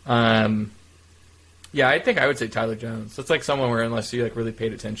 Yeah, I think I would say Tyler Jones. That's like someone where unless you like really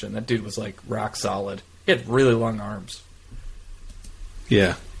paid attention, that dude was like rock solid. He had really long arms.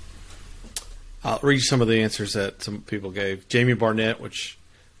 Yeah. I'll read you some of the answers that some people gave. Jamie Barnett, which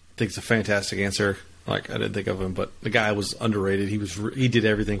I think is a fantastic answer. Like, I didn't think of him, but the guy was underrated. He did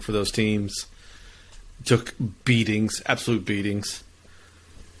everything for those teams. Took beatings, absolute beatings.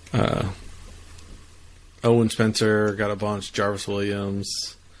 Owen Spencer got a bunch. Jarvis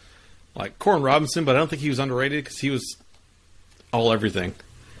Williams. Like Corin Robinson, but I don't think he was underrated because he was all everything.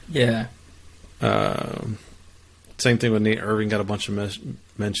 Yeah. Same thing with Nate Irving, got a bunch of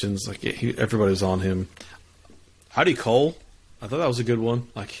mentions. Like everybody was on him. Howdy Cole, I thought that was a good one.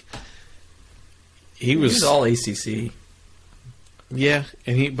 Like he was all ACC. Yeah,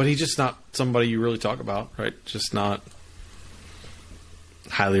 but he's just not somebody you really talk about, right? Just not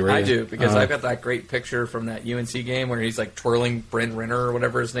highly rated. I do, because I've got that great picture from that UNC game where he's like twirling Brent Renner or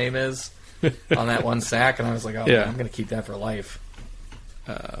whatever his name is on that one sack, and I was like, oh, yeah. Man, I'm going to keep that for life.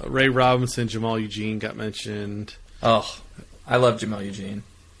 Ray Robinson, Jamal Eugene got mentioned. Oh, I love Jamal Eugene.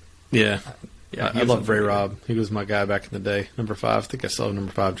 Yeah. I love Ray Rob. He was my guy back in the day. Number 5. I think I still have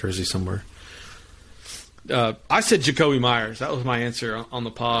number 5 jersey somewhere. I said Jacoby Myers. That was my answer on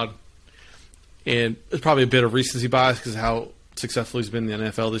the pod. And it's probably a bit of recency bias because of how successful he's been in the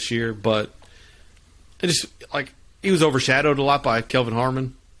NFL this year. But it just, like, he was overshadowed a lot by Kelvin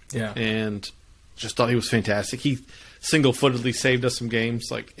Harmon. Yeah. And just thought he was fantastic. He single-footedly saved us some games.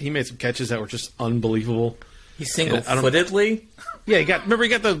 Like, he made some catches that were just unbelievable. He single-footedly? Yeah, he got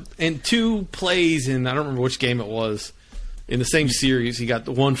 2 plays in, I don't remember which game it was. In the same series, he got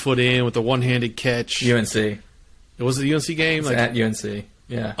the 1 foot in with the one-handed catch. UNC. Was it the UNC game? Like, at UNC,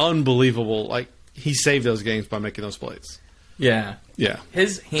 yeah. Unbelievable. Like, he saved those games by making those plays. Yeah. Yeah.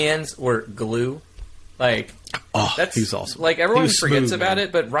 His hands were glue. Like, he was awesome. Like, everyone forgets about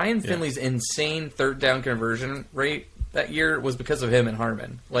it, but Ryan Finley's insane third down conversion rate that year was because of him and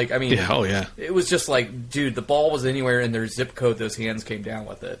Harmon. Like, I mean, it was just like, dude, the ball was anywhere in their zip code, those hands came down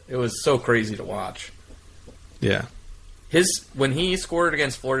with it. It was so crazy to watch. Yeah. When he scored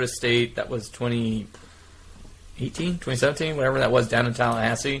against Florida State, that was 2018, 2017, whatever that was, down in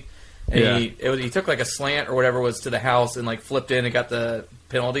Tallahassee. And he took like a slant or whatever was to the house and like flipped in and got the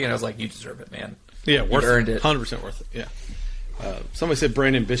penalty. And I was like, you deserve it, man. Yeah, you earned it. 100% worth it. Yeah. Somebody said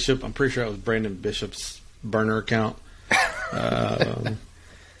Brandon Bishop. I'm pretty sure that was Brandon Bishop's burner account.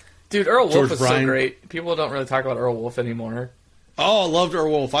 Dude, Earl Wolf was so great. People don't really talk about Earl Wolf anymore. Oh, I loved Earl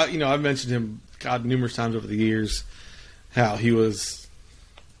Wolf. I've mentioned him God, numerous times over the years, how he was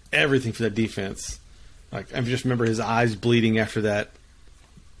everything for that defense. Like, I just remember his eyes bleeding after that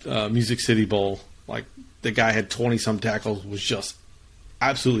Music City Bowl. Like, the guy had 20-some tackles, was just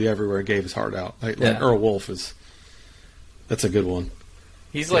absolutely everywhere and gave his heart out. Like Earl Wolf that's a good one.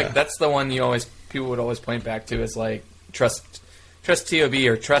 He's like, that's the one people would always point back to as like, trust TOB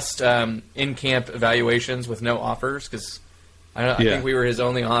or trust in-camp evaluations with no offers, because I think we were his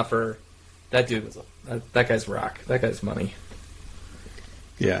only offer. That dude was that guy's rock. That guy's money.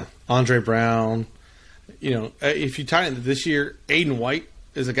 Yeah. Andre Brown. You know, if you tie into this year, Aiden White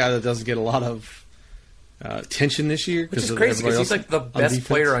is a guy that doesn't get a lot of attention this year. Which is crazy because he's like the best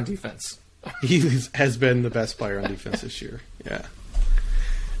player on defense. He has been the best player on defense this year. Yeah.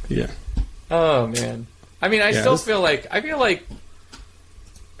 Yeah. Oh, man. I mean, I feel like I don't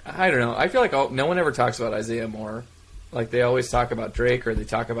know. I feel like no one ever talks about Isaiah Moore. Like, they always talk about Drake or they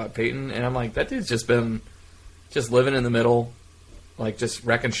talk about Peyton. And I'm like, that dude's just been living in the middle, like, just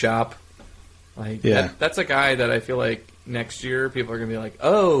wrecking shop. Like, that's a guy that I feel like next year people are going to be like,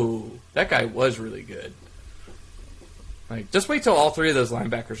 oh, that guy was really good. Like, just wait till all three of those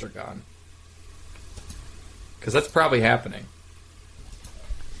linebackers are gone. Because that's probably happening.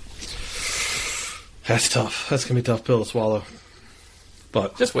 That's tough. That's going to be a tough pill to swallow.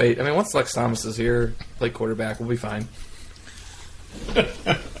 But just wait. I mean, once Lex Thomas is here, play quarterback, we'll be fine.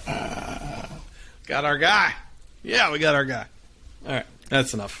 Got our guy. Yeah, we got our guy. All right,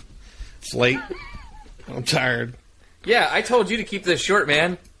 that's enough. It's late. I'm tired. Yeah, I told you to keep this short,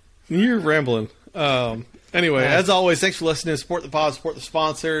 man. You're rambling. Anyway, as always, thanks for listening. Support the pod, support the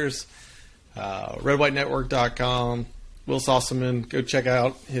sponsors. RedWhiteNetwork.com. Will Sossaman, go check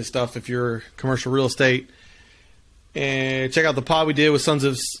out his stuff if you're commercial real estate. And check out the pod we did with Sons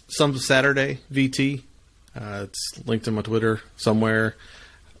of Saturday, VT. It's linked in my Twitter somewhere.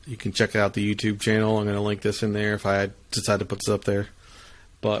 You can check out the YouTube channel. I'm going to link this in there if I decide to put this up there.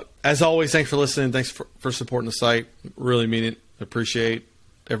 But as always, thanks for listening. Thanks for supporting the site. Really mean it. Appreciate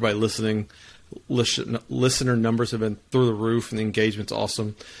everybody listening. Listener numbers have been through the roof, and the engagement's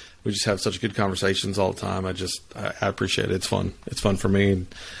awesome. We just have such good conversations all the time. I appreciate it. It's fun. It's fun for me, and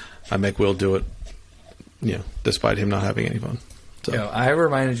I make Will do it. Despite him not having any fun. So. I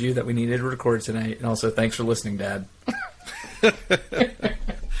reminded you that we needed to record tonight, and also thanks for listening, Dad. All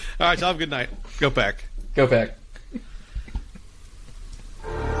right, so have a good night. Go Pack. Go Pack.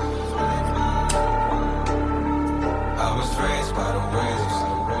 I was raised by the waves.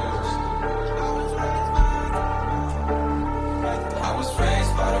 I was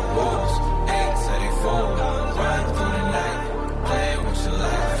raised by the wolves. Ain't till they fold. Run through the night, playing with your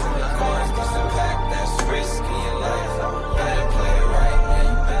life. Going against the pack, that's risky in life. Better play it right, yeah,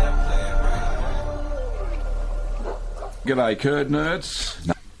 you better play it right. G'day, Curd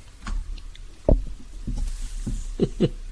Nerds.